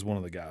is one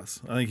of the guys.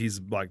 I think he's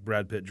like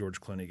Brad Pitt,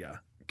 George Clooney guy.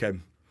 Okay.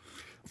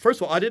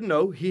 First of all, I didn't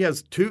know he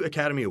has 2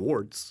 Academy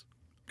Awards.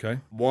 Okay.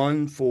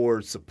 One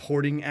for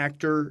supporting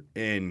actor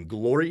in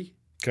Glory,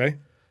 Okay.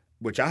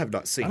 which I have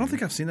not seen. I don't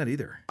think I've seen that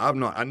either. I've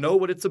not. I know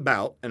what it's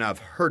about, and I've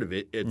heard of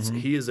it.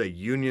 He is a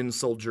Union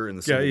soldier in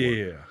the Civil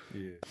War.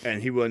 Yeah.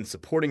 And he won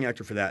supporting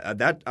actor for that.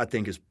 That I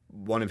think is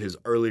one of his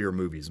earlier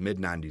movies, mid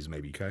 '90s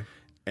maybe. Okay.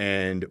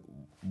 And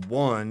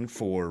one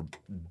for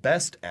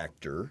best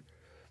actor,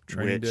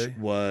 Training Day?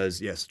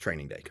 was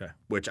Training Day. Okay.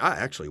 Which I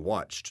actually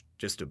watched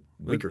just a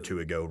week or two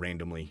ago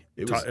randomly.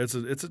 It's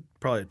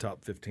probably a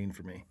top 15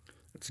 for me.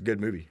 It's a good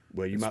movie.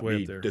 Well, you might way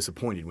be up there.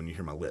 disappointed when you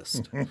hear my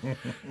list.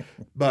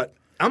 But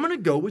I'm going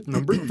to go with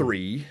number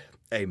 3,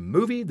 a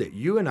movie that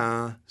you and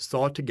I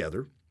saw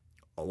together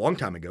a long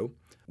time ago.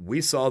 We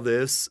saw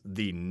this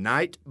the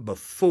night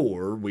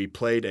before we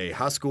played a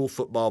high school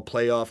football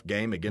playoff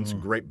game against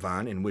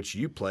Grapevine, in which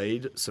you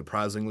played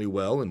surprisingly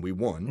well and we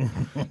won.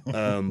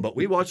 But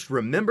we watched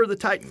Remember the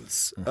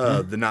Titans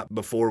the night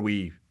before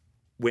we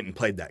went and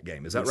played that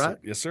game. Is that right?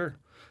 Yes, sir.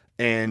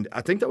 And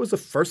I think that was the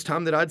first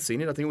time that I'd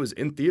seen it. I think it was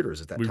in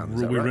theaters at that time.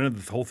 Is that We right? rented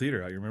the whole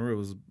theater out. You remember? It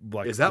was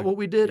like. Is that what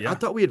we did? Yeah. I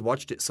thought we had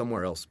watched it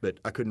somewhere else, but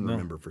I couldn't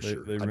remember for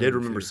sure. they I rented did the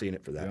remember theater. seeing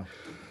it for that. Yeah.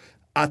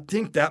 I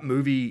think that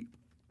movie,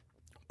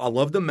 I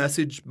love the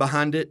message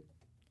behind it.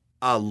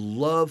 I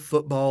love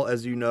football,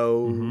 as you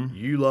know. Mm-hmm.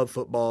 You love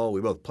football.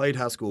 We both played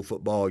high school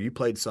football. You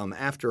played some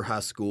after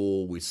high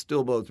school. We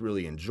still both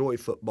really enjoy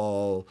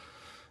football.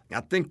 I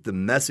think the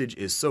message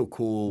is so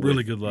cool. Really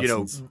with, good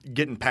lessons.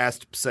 Getting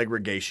past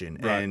segregation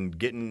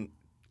and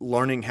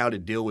learning how to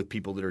deal with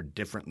people that are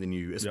different than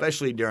you,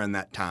 especially during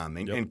that time,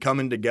 and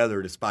coming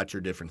together despite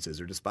your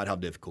differences or despite how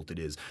difficult it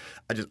is.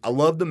 I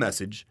love the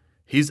message.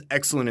 He's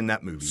excellent in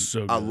that movie.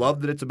 So I good.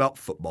 love that it's about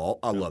football.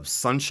 I love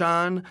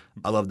Sunshine.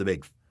 I love the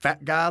big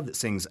fat guy that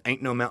sings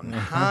Ain't No Mountain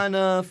High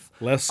Enough.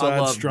 Left I side,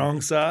 love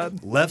strong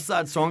side. Left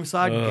side, strong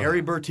side,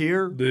 Gary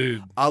Bertier.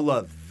 Dude. I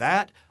love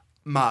that.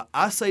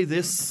 I say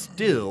this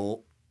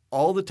still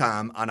all the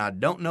time, and I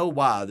don't know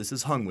why this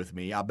has hung with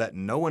me. I bet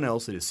no one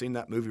else that has seen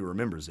that movie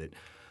remembers it.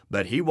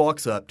 But he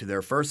walks up to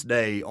their first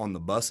day on the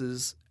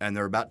buses, and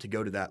they're about to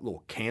go to that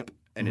little camp,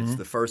 and it's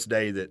the first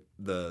day that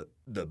the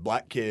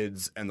black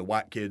kids and the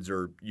white kids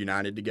are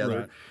united together.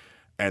 Right.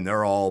 And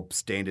they're all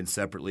standing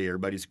separately.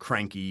 Everybody's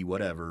cranky,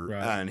 whatever.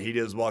 Right. And he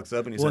just walks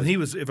up and he Well, says, and he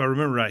was, if I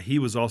remember right, he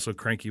was also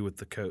cranky with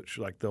the coach,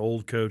 like the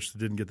old coach that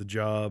didn't get the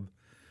job.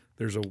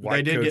 There's a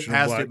white they did coach get and a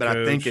past black it, but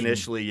I think coach, and-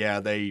 initially,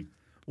 they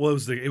Well,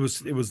 it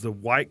was the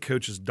white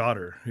coach's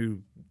daughter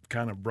who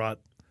kind of brought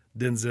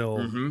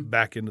Denzel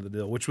back into the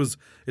deal, which was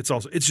it's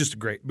just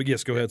great. But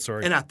yes, go ahead.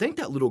 Sorry. And I think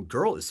that little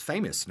girl is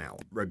famous now.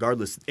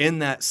 Regardless, in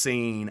that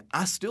scene,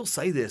 I still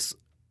say this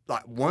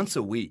like once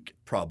a week,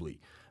 probably.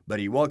 But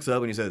he walks up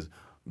and he says,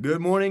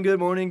 "Good morning, good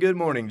morning, good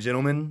morning,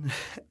 gentlemen,"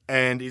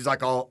 and he's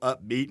like all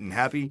upbeat and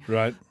happy.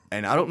 Right.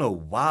 And I don't know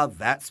why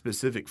that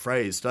specific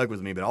phrase stuck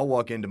with me, but I'll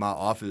walk into my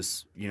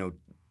office,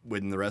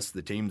 when the rest of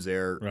the team's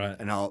there, Right.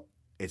 and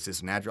it's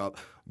this natural,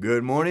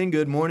 "Good morning,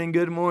 good morning,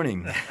 good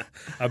morning."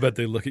 I bet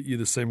they look at you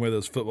the same way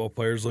those football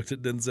players looked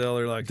at Denzel.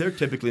 They're like, They're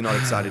typically not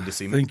excited to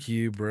see me. "Thank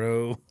you,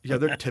 bro." Yeah,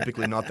 they're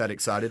typically not that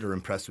excited or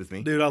impressed with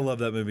me. Dude, I love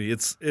that movie.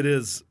 It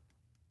is.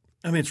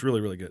 I mean, it's really,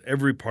 really good.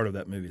 Every part of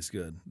that movie is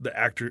good. The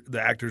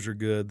actors are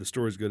good. The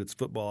story's good. It's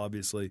football,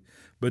 obviously,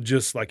 but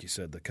just like you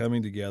said, the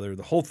coming together,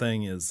 the whole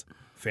thing is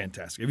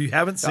fantastic. If you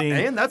haven't seen,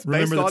 and that's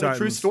based Remember the on a Titans,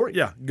 true story.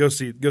 Yeah, go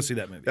see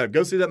that movie. Yeah,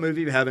 go see that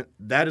movie if you haven't.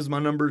 That is my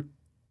number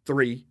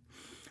 3.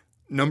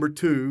 Number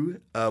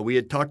 2, we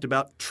had talked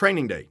about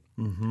Training Day.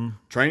 Mm-hmm.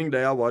 Training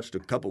Day I watched a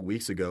couple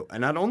weeks ago,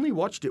 and I'd only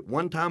watched it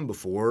one time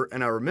before,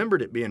 and I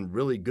remembered it being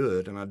really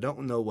good, and I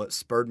don't know what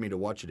spurred me to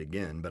watch it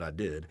again, but I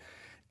did.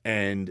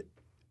 And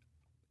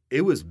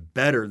it was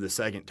better the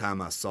second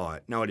time I saw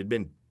it. Now, it had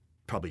been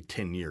probably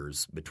 10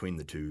 years between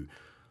the two,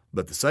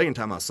 but the second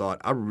time I saw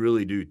it, I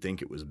really do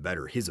think it was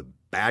better. He's a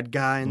bad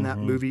guy in that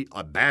movie,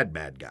 a bad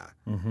guy.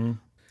 Mm-hmm.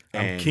 I'm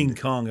And- King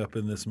Kong up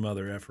in this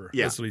mother effer.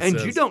 Yeah, That's what he and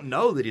says. you don't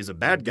know that he's a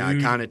bad guy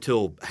Dude. kind of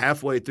till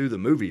halfway through the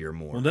movie or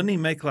more. Well, doesn't he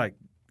make like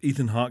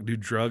Ethan Hawke do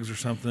drugs or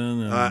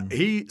something? And,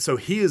 He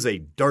is a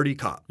dirty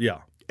cop, yeah.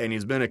 and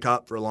he's been a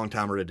cop for a long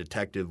time or a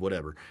detective,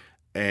 whatever.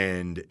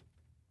 And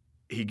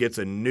he gets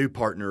a new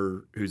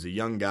partner who's a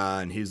young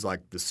guy, and he's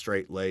like the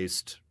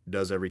straight-laced,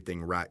 does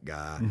everything right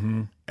guy.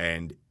 Mm-hmm.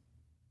 And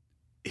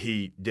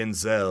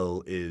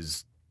Denzel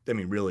is, I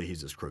mean, really,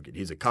 he's just crooked.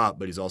 He's a cop,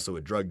 but he's also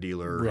a drug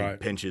dealer. Right. He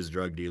pinches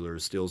drug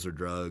dealers, steals their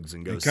drugs,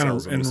 and goes kind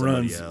sells of them and to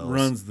somebody else.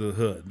 runs the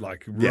hood,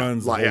 like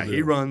runs. Like, the whole he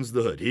deal. runs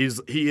the hood.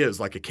 He is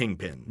like a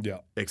kingpin. Yeah.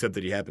 Except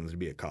that he happens to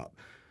be a cop.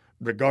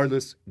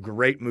 Regardless,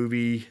 great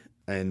movie,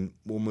 and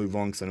we'll move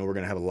on because I know we're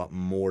going to have a lot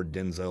more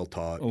Denzel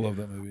talk. I love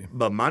that movie.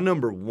 But my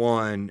number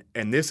one,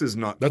 and this is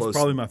not That's close.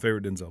 probably my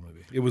favorite Denzel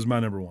movie. It was my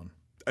number one.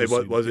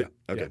 Was it?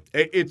 Yeah. Okay.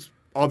 Yeah. It's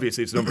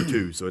obviously it's number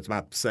 2, so it's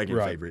my second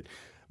Right. favorite.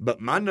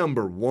 But my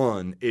number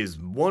one is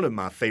one of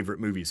my favorite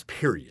movies,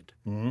 period.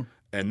 Mm-hmm.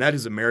 And that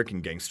is American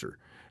Gangster.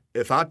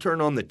 If I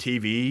turn on the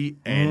TV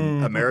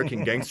and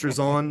American Gangster's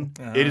on,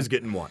 it is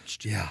getting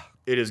watched. Yeah.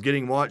 It is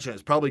getting watched, and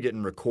it's probably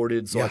getting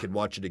recorded so I Yeah. could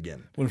watch it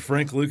again. When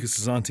Frank Lucas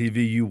is on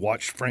TV, you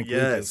watch Frank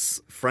Lucas.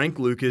 Yes. Frank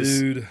Lucas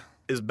Dude.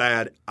 is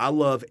bad. I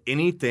love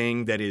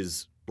anything that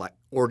is like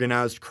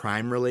organized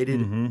crime related.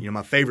 Mm-hmm. You know,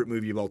 my favorite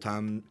movie of all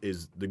time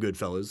is The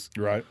Goodfellas.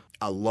 Right.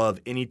 I love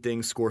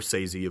anything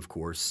Scorsese, of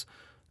course.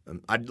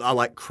 I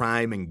like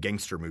crime and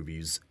gangster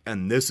movies,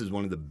 and this is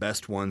one of the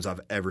best ones I've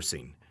ever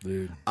seen.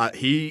 Dude.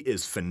 He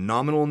is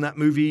phenomenal in that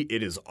movie.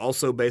 It is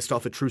also based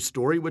off a true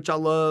story, which I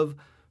love.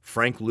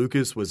 Frank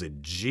Lucas was a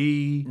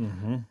G.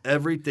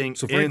 Everything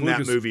So Frank in that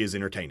Lucas- movie is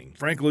entertaining.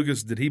 Frank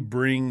Lucas, did he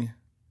bring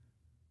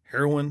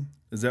heroin?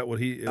 Is that what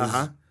he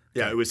is?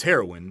 Yeah, it was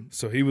heroin.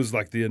 So he was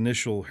like the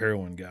initial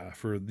heroin guy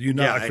for the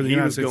United, Yeah, for and the he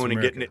United was States going of and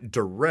America. getting it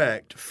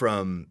direct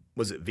from,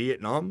 was it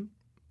Vietnam?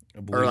 I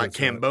believe Or like that's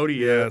right.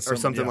 Cambodia Yeah, or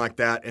something yeah. like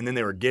that. And then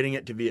they were getting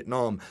it to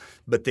Vietnam.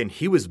 But then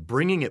he was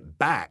bringing it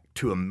back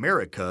to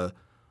America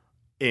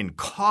in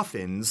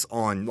coffins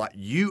on like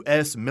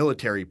U.S.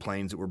 military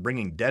planes that were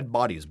bringing dead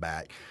bodies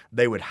back.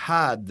 They would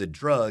hide the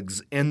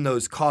drugs in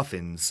those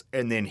coffins,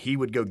 and then he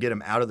would go get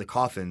them out of the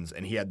coffins,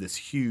 and he had this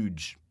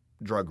huge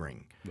drug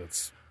ring.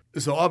 That's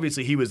So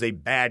obviously he was a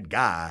bad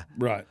guy,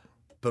 right.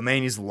 but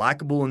man, he's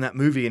likable in that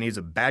movie, and he's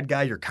a bad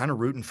guy you're kind of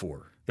rooting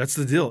for. That's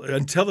the deal.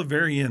 Until the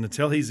very end,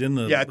 until he's in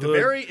the Yeah, at the hood,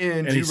 very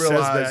end, and he you says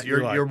realize that,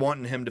 you're like,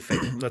 wanting him to fail.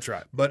 That's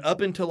right. But up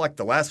until like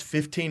the last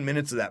 15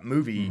 minutes of that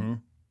movie,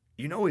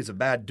 you know he's a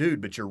bad dude,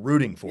 but you're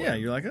rooting for Yeah,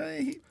 him. you're like,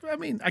 I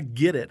mean, I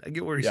get it. I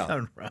get where he's Yeah.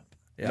 coming from.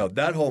 Yeah. No,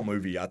 that whole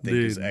movie I think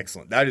is Dude.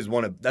 excellent.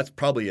 That's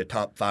probably a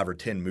top 5 or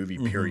 10 movie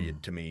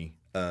period to me.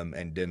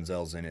 And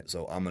Denzel's in it,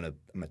 so I'm gonna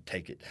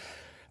take it.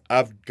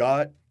 I've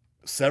got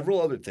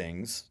several other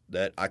things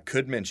that I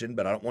could mention,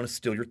 but I don't want to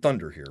steal your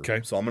thunder here.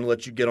 Okay. So I'm gonna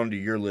let you get onto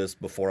your list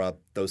before I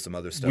throw some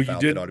other stuff Well, you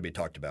out did- that ought to be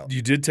talked about.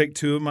 You did take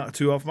two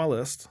off my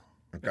list.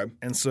 Okay.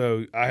 And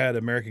so I had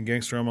American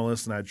Gangster on my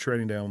list and I had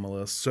Training Day on my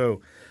list.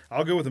 So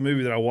I'll go with a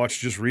movie that I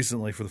watched just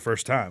recently for the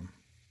first time.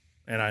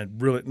 And it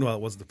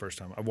wasn't the first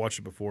time. I watched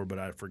it before, but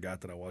I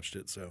forgot that I watched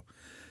it. So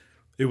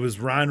it was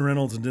Ryan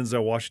Reynolds and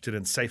Denzel Washington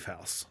in Safe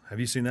House. Have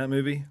you seen that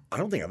movie? I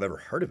don't think I've ever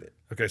heard of it.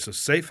 Okay, so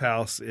Safe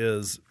House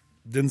is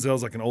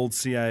Denzel's like an old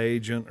CIA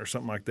agent or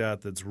something like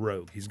that that's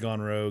rogue. He's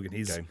gone rogue and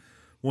he's Okay.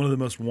 one of the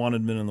most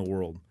wanted men in the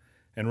world.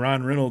 And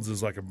Ryan Reynolds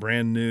is like a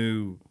brand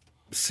new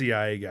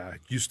CIA guy.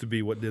 Used to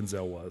be what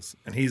Denzel was.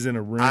 And he's in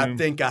a room. I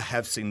think I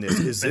have seen this.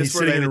 Is And this he's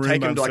where they sitting in a would room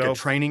take by him to like a himself?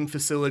 training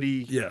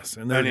facility? Yes,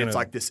 And, they're it's gonna-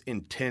 like this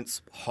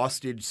intense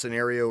hostage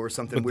scenario or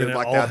something but weird then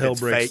like all that hell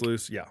that's breaks fake?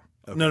 loose. Yeah.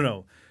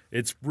 No.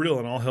 It's real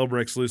and all hell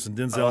breaks loose and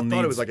Denzel Oh, I needs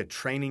thought it was like a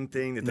training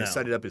thing that they No.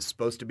 set it up as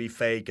supposed to be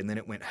fake, and then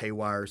it went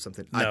haywire or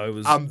something. No, it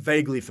was- I'm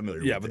vaguely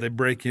familiar Yeah, with but it. they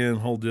break in,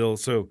 whole deal.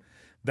 So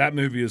that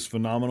movie is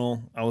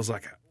phenomenal. I was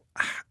like,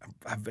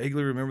 I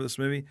vaguely remember this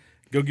movie.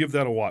 Go give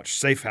that a watch.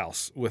 Safe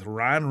House with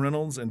Ryan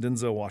Reynolds and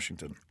Denzel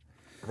Washington.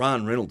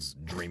 Ryan Reynolds,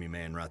 dreamy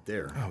man right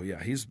there. Oh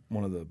yeah, he's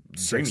one of the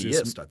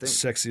Dreamiest, I think.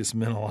 sexiest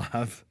men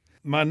alive.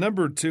 My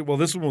number 2, well,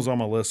 this one was on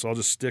my list, so I'll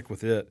just stick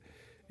with it,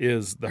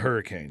 is The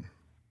Hurricane.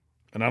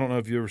 And I don't know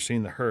if you've ever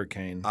seen The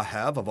Hurricane, I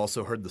have. I've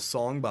also heard the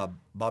song by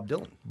Bob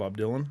Dylan. Bob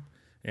Dylan,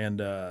 and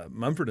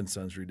Mumford &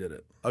 Sons redid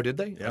it. Oh, did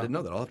they? I didn't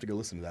know that. I'll have to go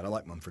listen to that. I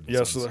like Mumford & Yeah,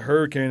 Sons. so The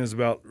Hurricane is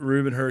about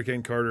Reuben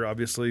Hurricane Carter,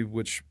 obviously,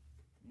 which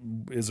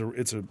is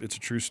it's a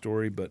true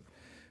story, but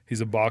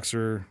he's a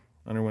boxer,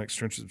 underwent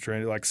extensive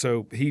training. Like,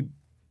 so he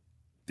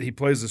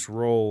plays this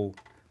role.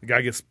 The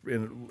guy gets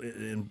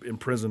in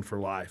prison for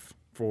life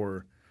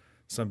for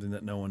something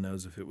that no one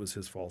knows if it was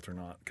his fault or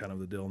not, kind of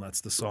the deal. And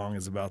that's the song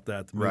is about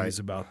that. The movie's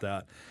about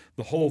that.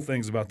 The whole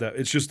thing's about that.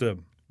 It's just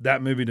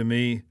that movie to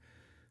me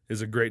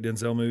is a great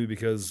Denzel movie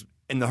because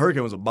And the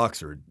Hurricane was a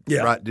boxer,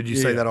 right? Did you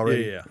say that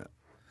already? Yeah.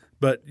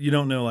 But you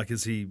don't know, like,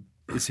 is he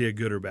a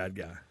good or bad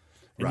guy?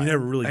 And you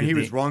never really And get he the-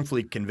 was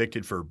wrongfully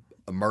convicted for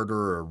a murder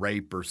or a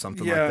rape or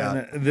something like yeah,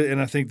 that.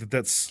 and I think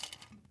that's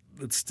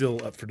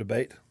still up for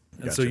debate.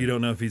 And so Gotcha. you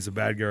don't know if he's a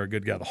bad guy or a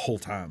good guy the whole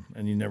time,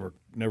 and you never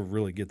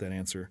really get that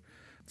answer.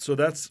 So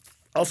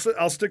I'll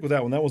stick with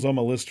that one. That was on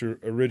my list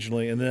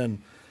originally, and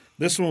then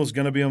this one was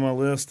going to be on my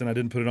list, and I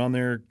didn't put it on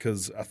there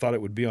because I thought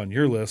it would be on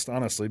your list,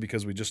 honestly,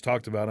 because we just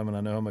talked about him, and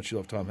I know how much you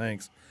love Tom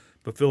Hanks.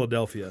 But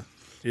Philadelphia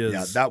is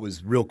Yeah, that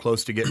was real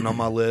close to getting on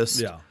my list.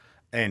 Yeah.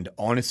 And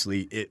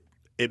honestly,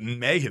 it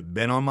may have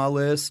been on my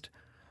list,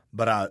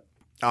 but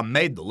I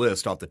made the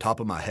list off the top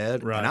of my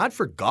head, Right. and I'd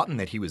forgotten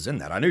that he was in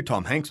that. I knew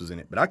Tom Hanks was in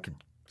it, but I could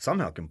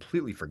somehow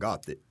completely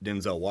forgot that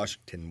Denzel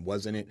Washington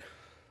was in it.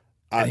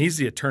 And he's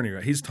the attorney,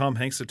 right? He's Tom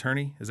Hanks'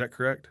 attorney. Is that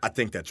correct? I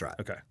think that's right.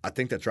 Okay. I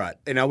think that's right.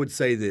 And I would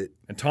say that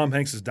And Tom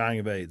Hanks is dying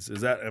of AIDS.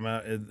 Is that?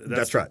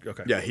 that's right.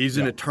 Okay. Yeah, he's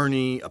an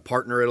attorney, a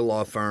partner at a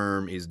law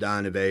firm. He's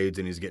dying of AIDS,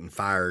 and he's getting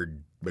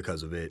fired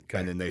because of it. Okay.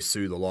 And then they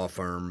sue the law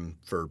firm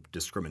for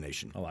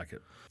discrimination. I like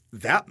it.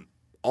 That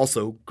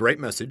also great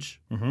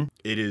message. Mm-hmm.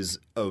 It is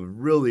a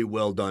really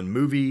well done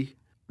movie.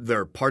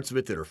 There are parts of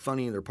it that are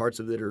funny. There are parts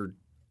of it that are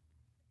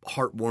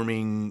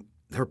heartwarming.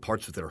 There are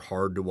parts of it that are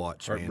hard to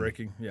watch.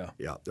 Heartbreaking. Man. Yeah.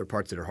 Yeah, there are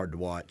parts that are hard to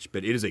watch,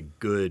 but it is a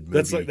good movie.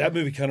 That's like that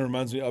movie. Kind of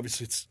reminds me.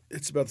 Obviously,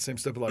 it's about the same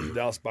stuff. But like the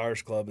Dallas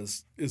Buyers Club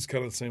is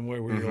kind of the same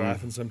way, where you're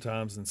laughing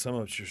sometimes, and some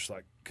of it's just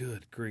like,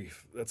 good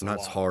grief, that's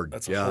hard.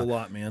 That's a whole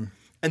lot, man.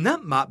 And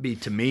that might be,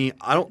 to me,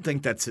 I don't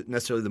think that's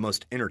necessarily the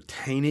most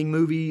entertaining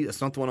movie.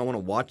 That's not the one I want to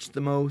watch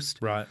the most.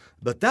 Right.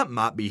 But that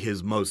might be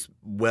his most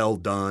well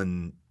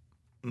done,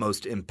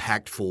 most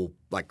impactful,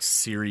 like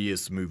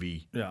serious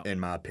movie, in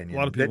my opinion. A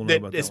lot of people know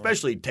about that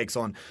especially takes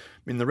on. I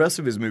mean, the rest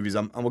of his movies,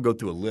 I'm going to go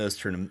through a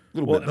list here in a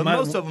little bit. But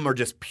most of them are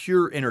just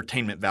pure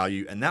entertainment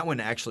value. And that one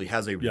actually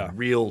has a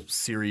real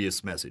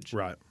serious message.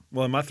 Right.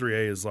 Well, and my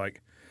 3A is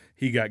like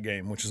He Got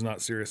Game, which is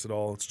not serious at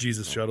all. It's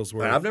Jesus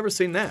Shuttlesworth. I've never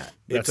seen that.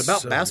 It's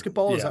about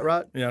basketball, is that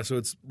right? Yeah, so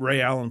it's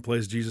Ray Allen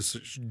plays Jesus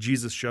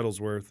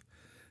Shuttlesworth,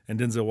 and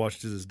Denzel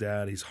Washington's his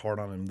dad. He's hard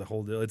on him the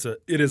whole deal. It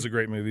is a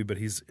great movie, but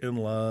he's in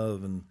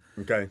love, and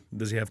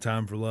does he have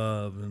time for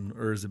love,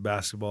 or is it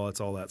basketball? It's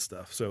all that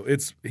stuff. So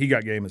He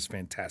Got Game is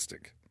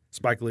fantastic.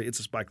 Spike Lee, it's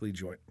a Spike Lee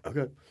joint.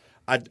 Okay.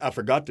 I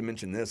forgot to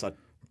mention this.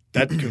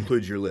 That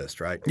concludes your list,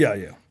 right? Yeah,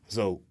 yeah.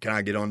 So can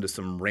I get on to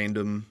some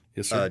random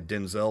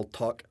Denzel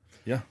talk?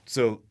 Yeah.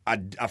 So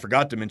I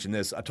forgot to mention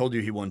this. I told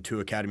you he won 2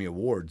 Academy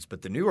Awards,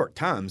 but the New York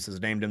Times has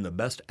named him the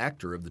best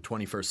actor of the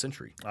 21st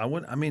century.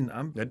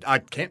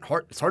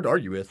 It's hard to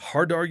argue with.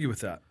 Hard to argue with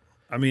that.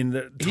 I mean,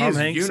 Tom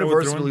Hanks is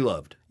universally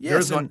loved. Yes,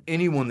 There's not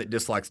anyone that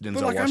dislikes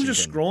Denzel Washington. I'm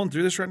just scrolling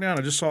through this right now, and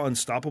I just saw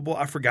Unstoppable.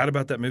 I forgot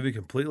about that movie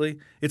completely.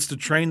 It's The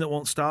Train That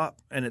Won't Stop,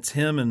 and it's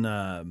him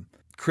and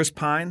Chris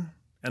Pine.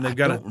 And they've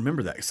got I don't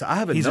remember that. So I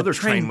have another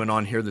train went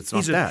on here that's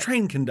not that. He's a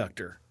train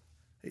conductor.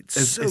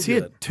 Is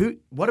he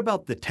what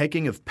about The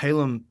Taking of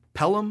Pelham?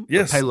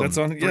 Yes, Pelham, that's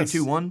on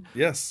 321.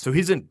 Yes. So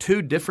he's in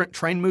 2 different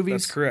train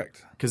movies. That's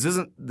correct. Because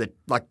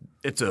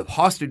it's a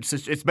hostage.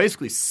 It's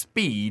basically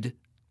Speed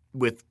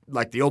with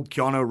like the old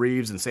Keanu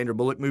Reeves and Sandra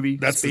Bullock movie.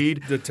 That's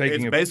Speed. It's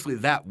basically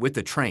that with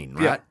the train,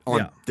 right?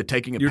 The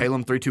Taking of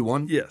Pelham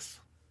 321. Yes.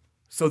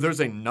 So there's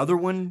another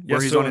one where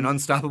he's on an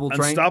unstoppable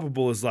train?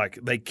 Unstoppable is like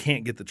they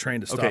can't get the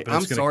train to stop. Okay,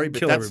 I'm sorry,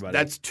 but everybody.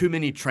 That's too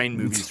many train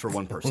movies for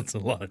one person. That's a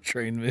lot of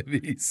train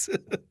movies.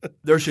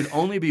 There should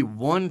only be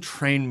 1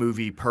 train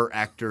movie per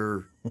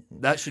actor.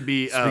 That should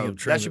be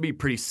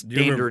pretty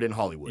standard in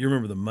Hollywood. You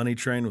remember The Money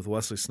Train with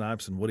Wesley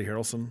Snipes and Woody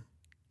Harrelson?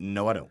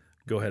 No, I don't.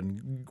 Go ahead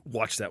and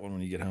watch that one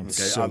when you get home. Okay,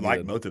 so I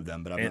like both of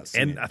them, but I've not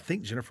seen it. And I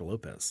think Jennifer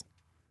Lopez.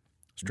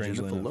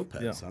 Jennifer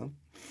Lopez, huh?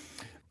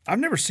 I've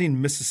never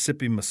seen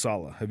Mississippi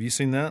Masala. Have you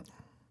seen that?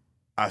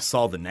 I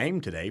saw the name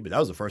today, but that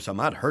was the first time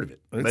I'd heard of it.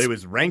 But it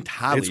was ranked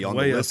highly on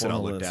the list that I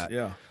looked at.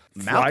 Yeah.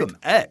 Malcolm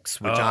X,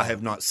 which I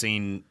have not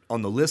seen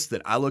on the list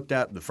that I looked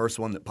at, the first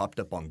one that popped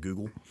up on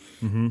Google.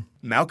 Mm-hmm.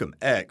 Malcolm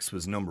X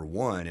was number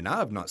 1, and I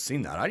have not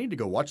seen that. I need to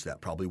go watch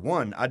that probably.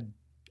 One, I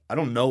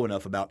don't know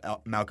enough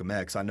about Malcolm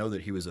X. I know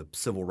that he was a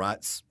civil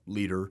rights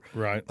leader.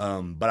 Right.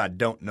 But I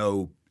don't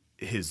know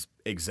his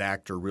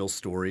exact or real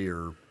story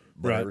or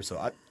whatever. Right. So,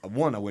 I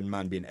wouldn't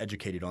mind being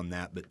educated on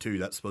that. But 2,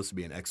 that's supposed to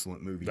be an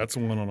excellent movie. That's the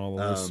one on all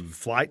the lists.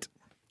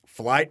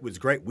 Flight was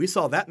great. We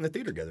saw that in the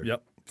theater together.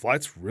 Yep.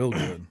 Flight's real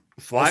good.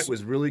 Flight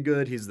was really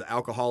good. He's the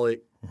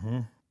alcoholic. Mm-hmm.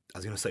 I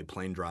was going to say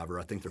plane driver.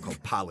 I think they're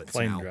called pilots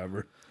plane now.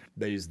 driver.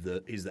 But he's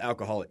the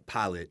alcoholic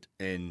pilot,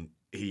 and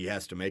he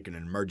has to make an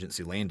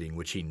emergency landing,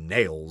 which he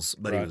nails,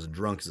 but he was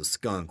drunk as a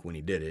skunk when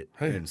he did it,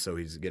 and so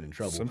he's getting in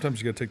trouble. Sometimes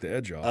you got to take the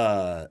edge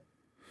off.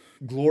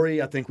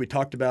 Glory, I think we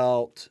talked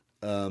about.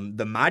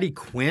 The Mighty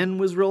Quinn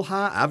was real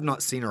high. I've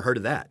not seen or heard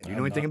of that. Do you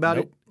know anything about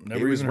it?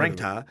 Never it was ranked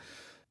high.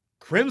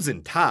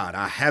 Crimson Tide,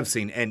 I have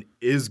seen and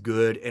is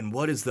good. And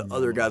what is the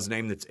other guy's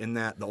name that's in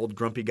that? The old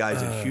grumpy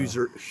guys in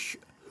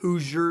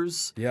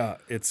Hoosiers. Yeah,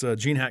 it's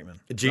Gene Hackman.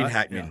 Gene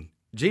Hackman. Yeah.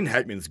 Gene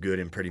Hackman's good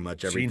in pretty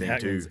much everything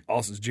too.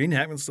 Also, is Gene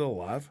Hackman still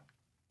alive?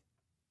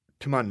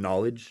 To my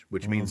knowledge,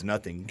 which means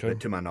nothing, but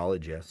to my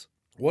knowledge, yes.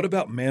 What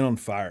about Man on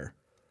Fire?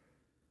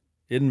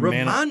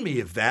 Remind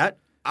me of that.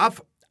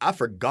 I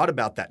forgot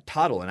about that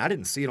title, and I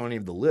didn't see it on any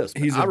of the lists.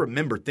 But I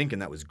remember thinking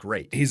that was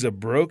great. He's a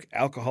broke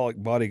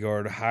alcoholic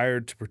bodyguard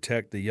hired to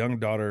protect the young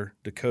daughter,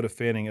 Dakota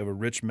Fanning, of a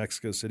rich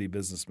Mexico City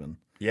businessman.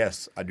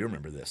 Yes, I do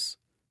remember this.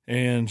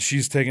 And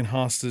she's taken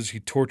hostage. He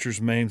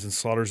tortures, maims, and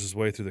slaughters his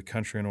way through the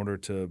country in order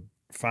to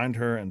find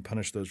her and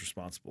punish those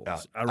responsible.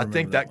 I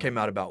think that came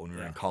out about when we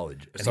were in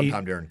college,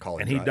 sometime during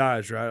college. And he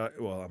dies, right?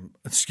 Well,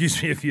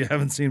 excuse me if you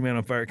haven't seen Man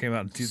on Fire. It came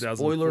out in 2004.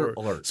 Spoiler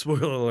alert.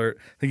 Spoiler alert.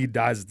 I think he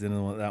dies at the end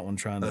of that one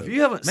trying to. If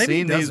you haven't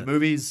seen these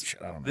movies,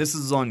 this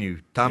is on you.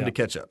 Time to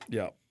catch up.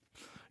 Yeah.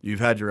 You've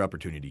had your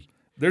opportunity.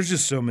 There's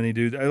just so many,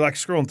 dude. I like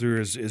scrolling through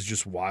is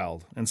just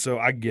wild. And so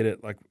I get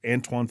it. Like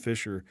Antoine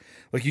Fisher.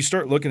 Like you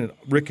start looking at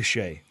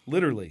Ricochet.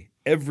 Literally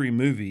every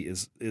movie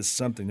is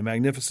something. The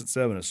Magnificent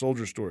Seven, A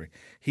Soldier Story.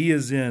 He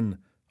is in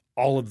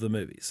all of the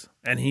movies.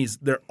 And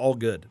they're all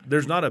good.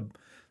 There's not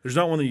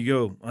one that you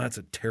go, oh, that's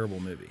a terrible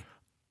movie.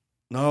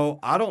 No,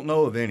 I don't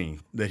know of any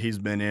that he's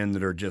been in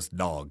that are just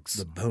dogs.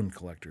 The Bone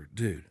Collector.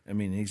 Dude, I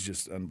mean, he's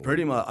just unbelievable.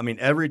 Pretty much. I mean,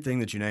 everything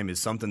that you name is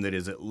something that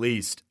is at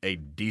least a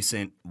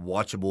decent,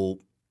 watchable.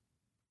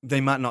 They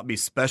might not be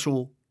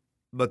special,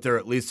 but they're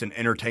at least an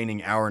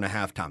entertaining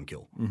hour-and-a-half time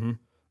kill. Mm-hmm.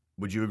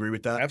 Would you agree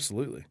with that?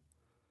 Absolutely.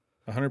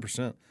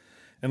 100%.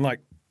 And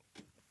like,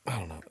 I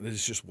don't know.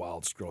 It's just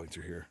wild scrolling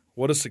through here.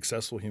 What a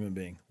successful human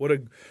being.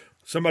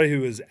 Somebody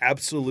who is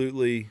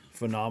absolutely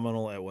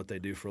phenomenal at what they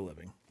do for a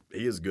living.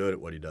 He is good at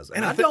what he does.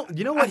 And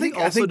you know what he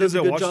also does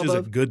a good job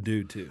of? A good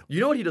dude, too. You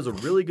know what he does a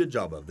really good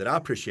job of that I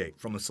appreciate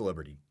from a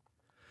celebrity?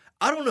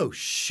 I don't know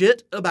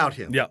shit about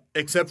him. Yeah.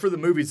 Except for the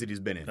movies that he's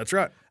been in. That's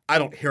right. I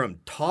don't hear him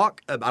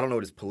talk. I don't know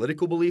what his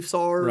political beliefs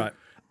are. Right.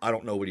 I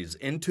don't know what he's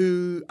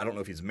into. I don't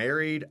know if he's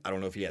married. I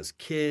don't know if he has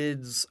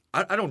kids.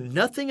 I know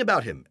nothing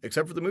about him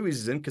except for the movies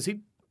he's in because he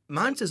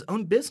minds his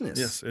own business.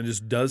 Yes, and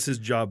just does his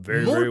job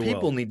very, very well. More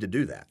people need to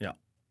do that. Yeah.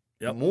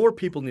 Yep. More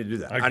people need to do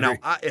that. I agree. Now,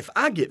 if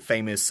I get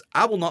famous,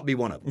 I will not be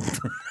one of them.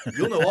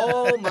 You'll know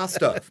all my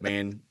stuff,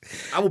 man.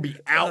 I will be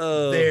out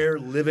there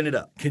living it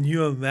up. Can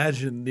you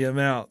imagine the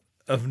amount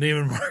of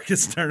Neiman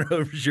Marcus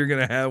turnovers you're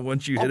going to have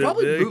once you hit it big? I'll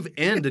probably move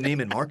into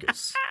Neiman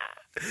Marcus.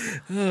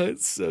 Oh,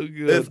 it's so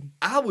good. If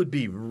I would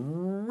be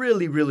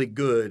really, really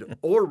good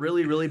or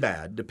really, really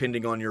bad,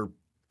 depending on your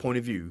point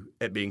of view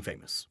at being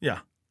famous. Yeah.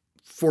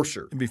 For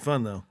sure. It'd be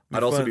fun, though.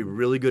 I'd also be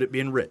really good at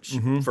being rich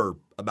for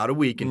about a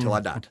week until I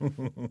died.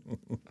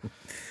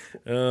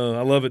 I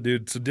love it,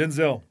 dude. So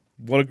Denzel,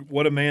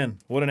 what a man.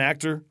 What an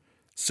actor.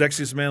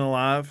 Sexiest man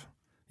alive.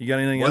 You got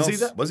anything else?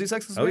 Was he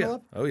sexiest man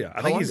alive? Oh, yeah.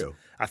 I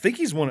think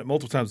he's won it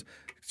multiple times.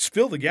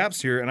 Fill the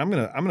gaps here, and I'm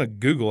gonna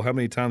Google how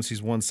many times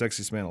he's won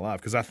Sexiest Man Alive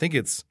because I think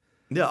it's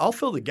I'll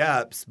fill the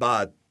gaps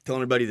by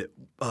telling everybody that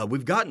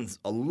we've gotten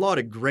a lot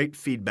of great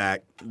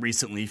feedback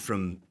recently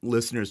from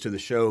listeners to the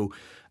show,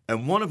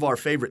 and one of our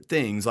favorite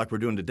things, like we're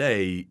doing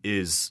today,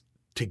 is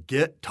to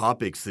get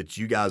topics that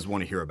you guys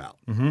want to hear about.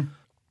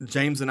 Mm-hmm.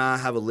 James and I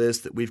have a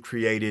list that we've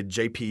created.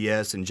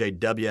 JPS and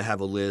JW have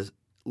a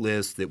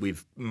list that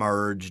we've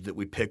merged that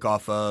we pick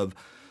off of.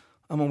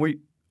 I mean,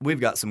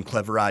 we've got some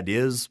clever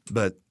ideas,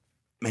 but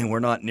man,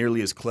 we're not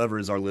nearly as clever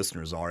as our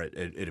listeners are.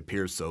 It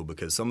appears so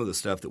because some of the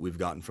stuff that we've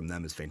gotten from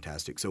them is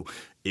fantastic. So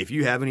if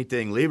you have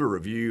anything, leave a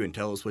review and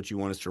tell us what you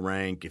want us to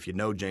rank. If you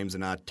know James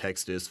and I,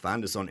 text us.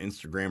 Find us on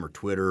Instagram or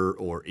Twitter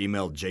or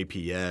email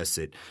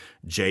JPS at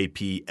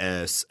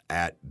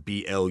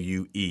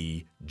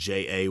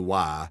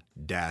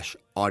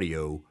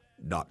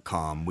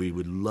jps@BLUEJAY-audio.com. We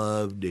would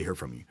love to hear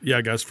from you.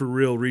 Yeah, guys, for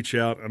real, reach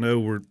out. I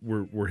know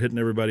we're hitting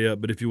everybody up,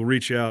 but if you'll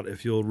reach out,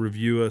 if you'll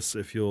review us,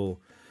 if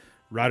you'll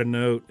write a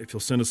note, if you'll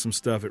send us some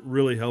stuff, it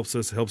really helps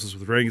us. It helps us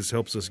with rankings,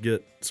 helps us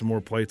get some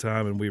more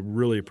playtime, and we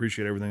really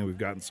appreciate everything that we've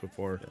gotten so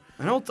far.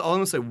 And I'm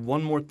going to say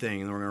one more thing,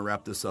 and then we're going to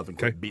wrap this up and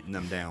quit beating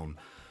them down.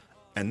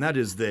 And that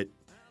is that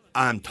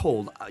I'm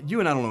told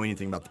you and I don't know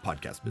anything about the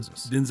podcast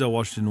business. Denzel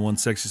Washington won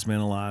Sexiest Man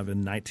Alive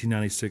in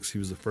 1996. He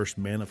was the first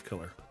man of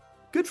color.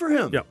 Good for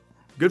him. Yep.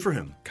 Good for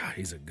him. God,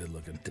 he's a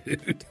good-looking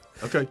dude.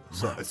 Okay,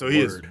 so he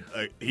is.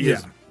 He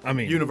is. I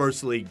mean,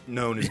 universally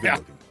known as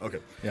good-looking. Okay.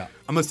 Yeah.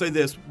 I'm going to say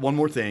this one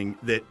more thing.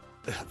 That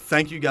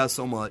thank you guys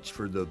so much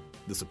for the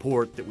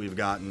support that we've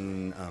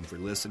gotten, for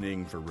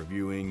listening, for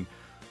reviewing.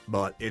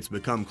 But it's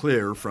become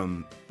clear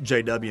from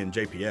JW and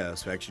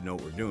JPS, who actually know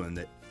what we're doing,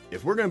 that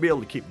if we're going to be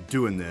able to keep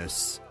doing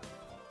this,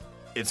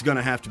 it's going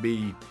to have to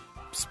be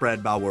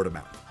spread by word of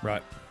mouth.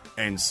 Right.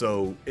 And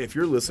so if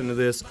you're listening to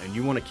this and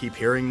you want to keep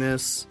hearing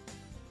this,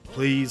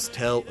 please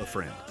tell a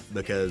friend,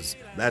 because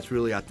that's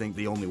really, I think,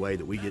 the only way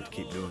that we get to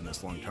keep doing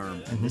this long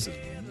term. And this is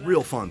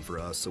real fun for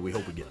us, so we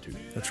hope we get to.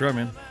 That's right,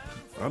 man.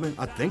 I mean,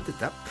 I think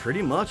that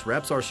pretty much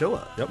wraps our show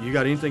up. Yep. You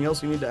got anything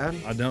else you need to add?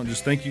 I don't.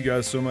 Just thank you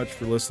guys so much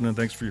for listening.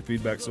 Thanks for your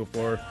feedback so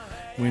far.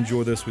 We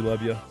enjoy this. We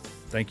love you.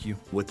 Thank you.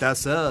 With that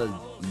said,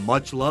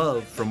 much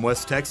love from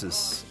West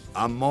Texas.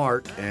 I'm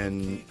Mark,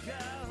 and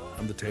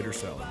I'm the Tater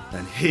Salad.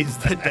 And he's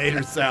the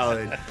Tater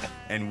Salad.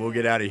 And we'll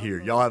get out of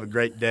here. Y'all have a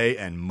great day,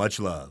 and much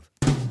love.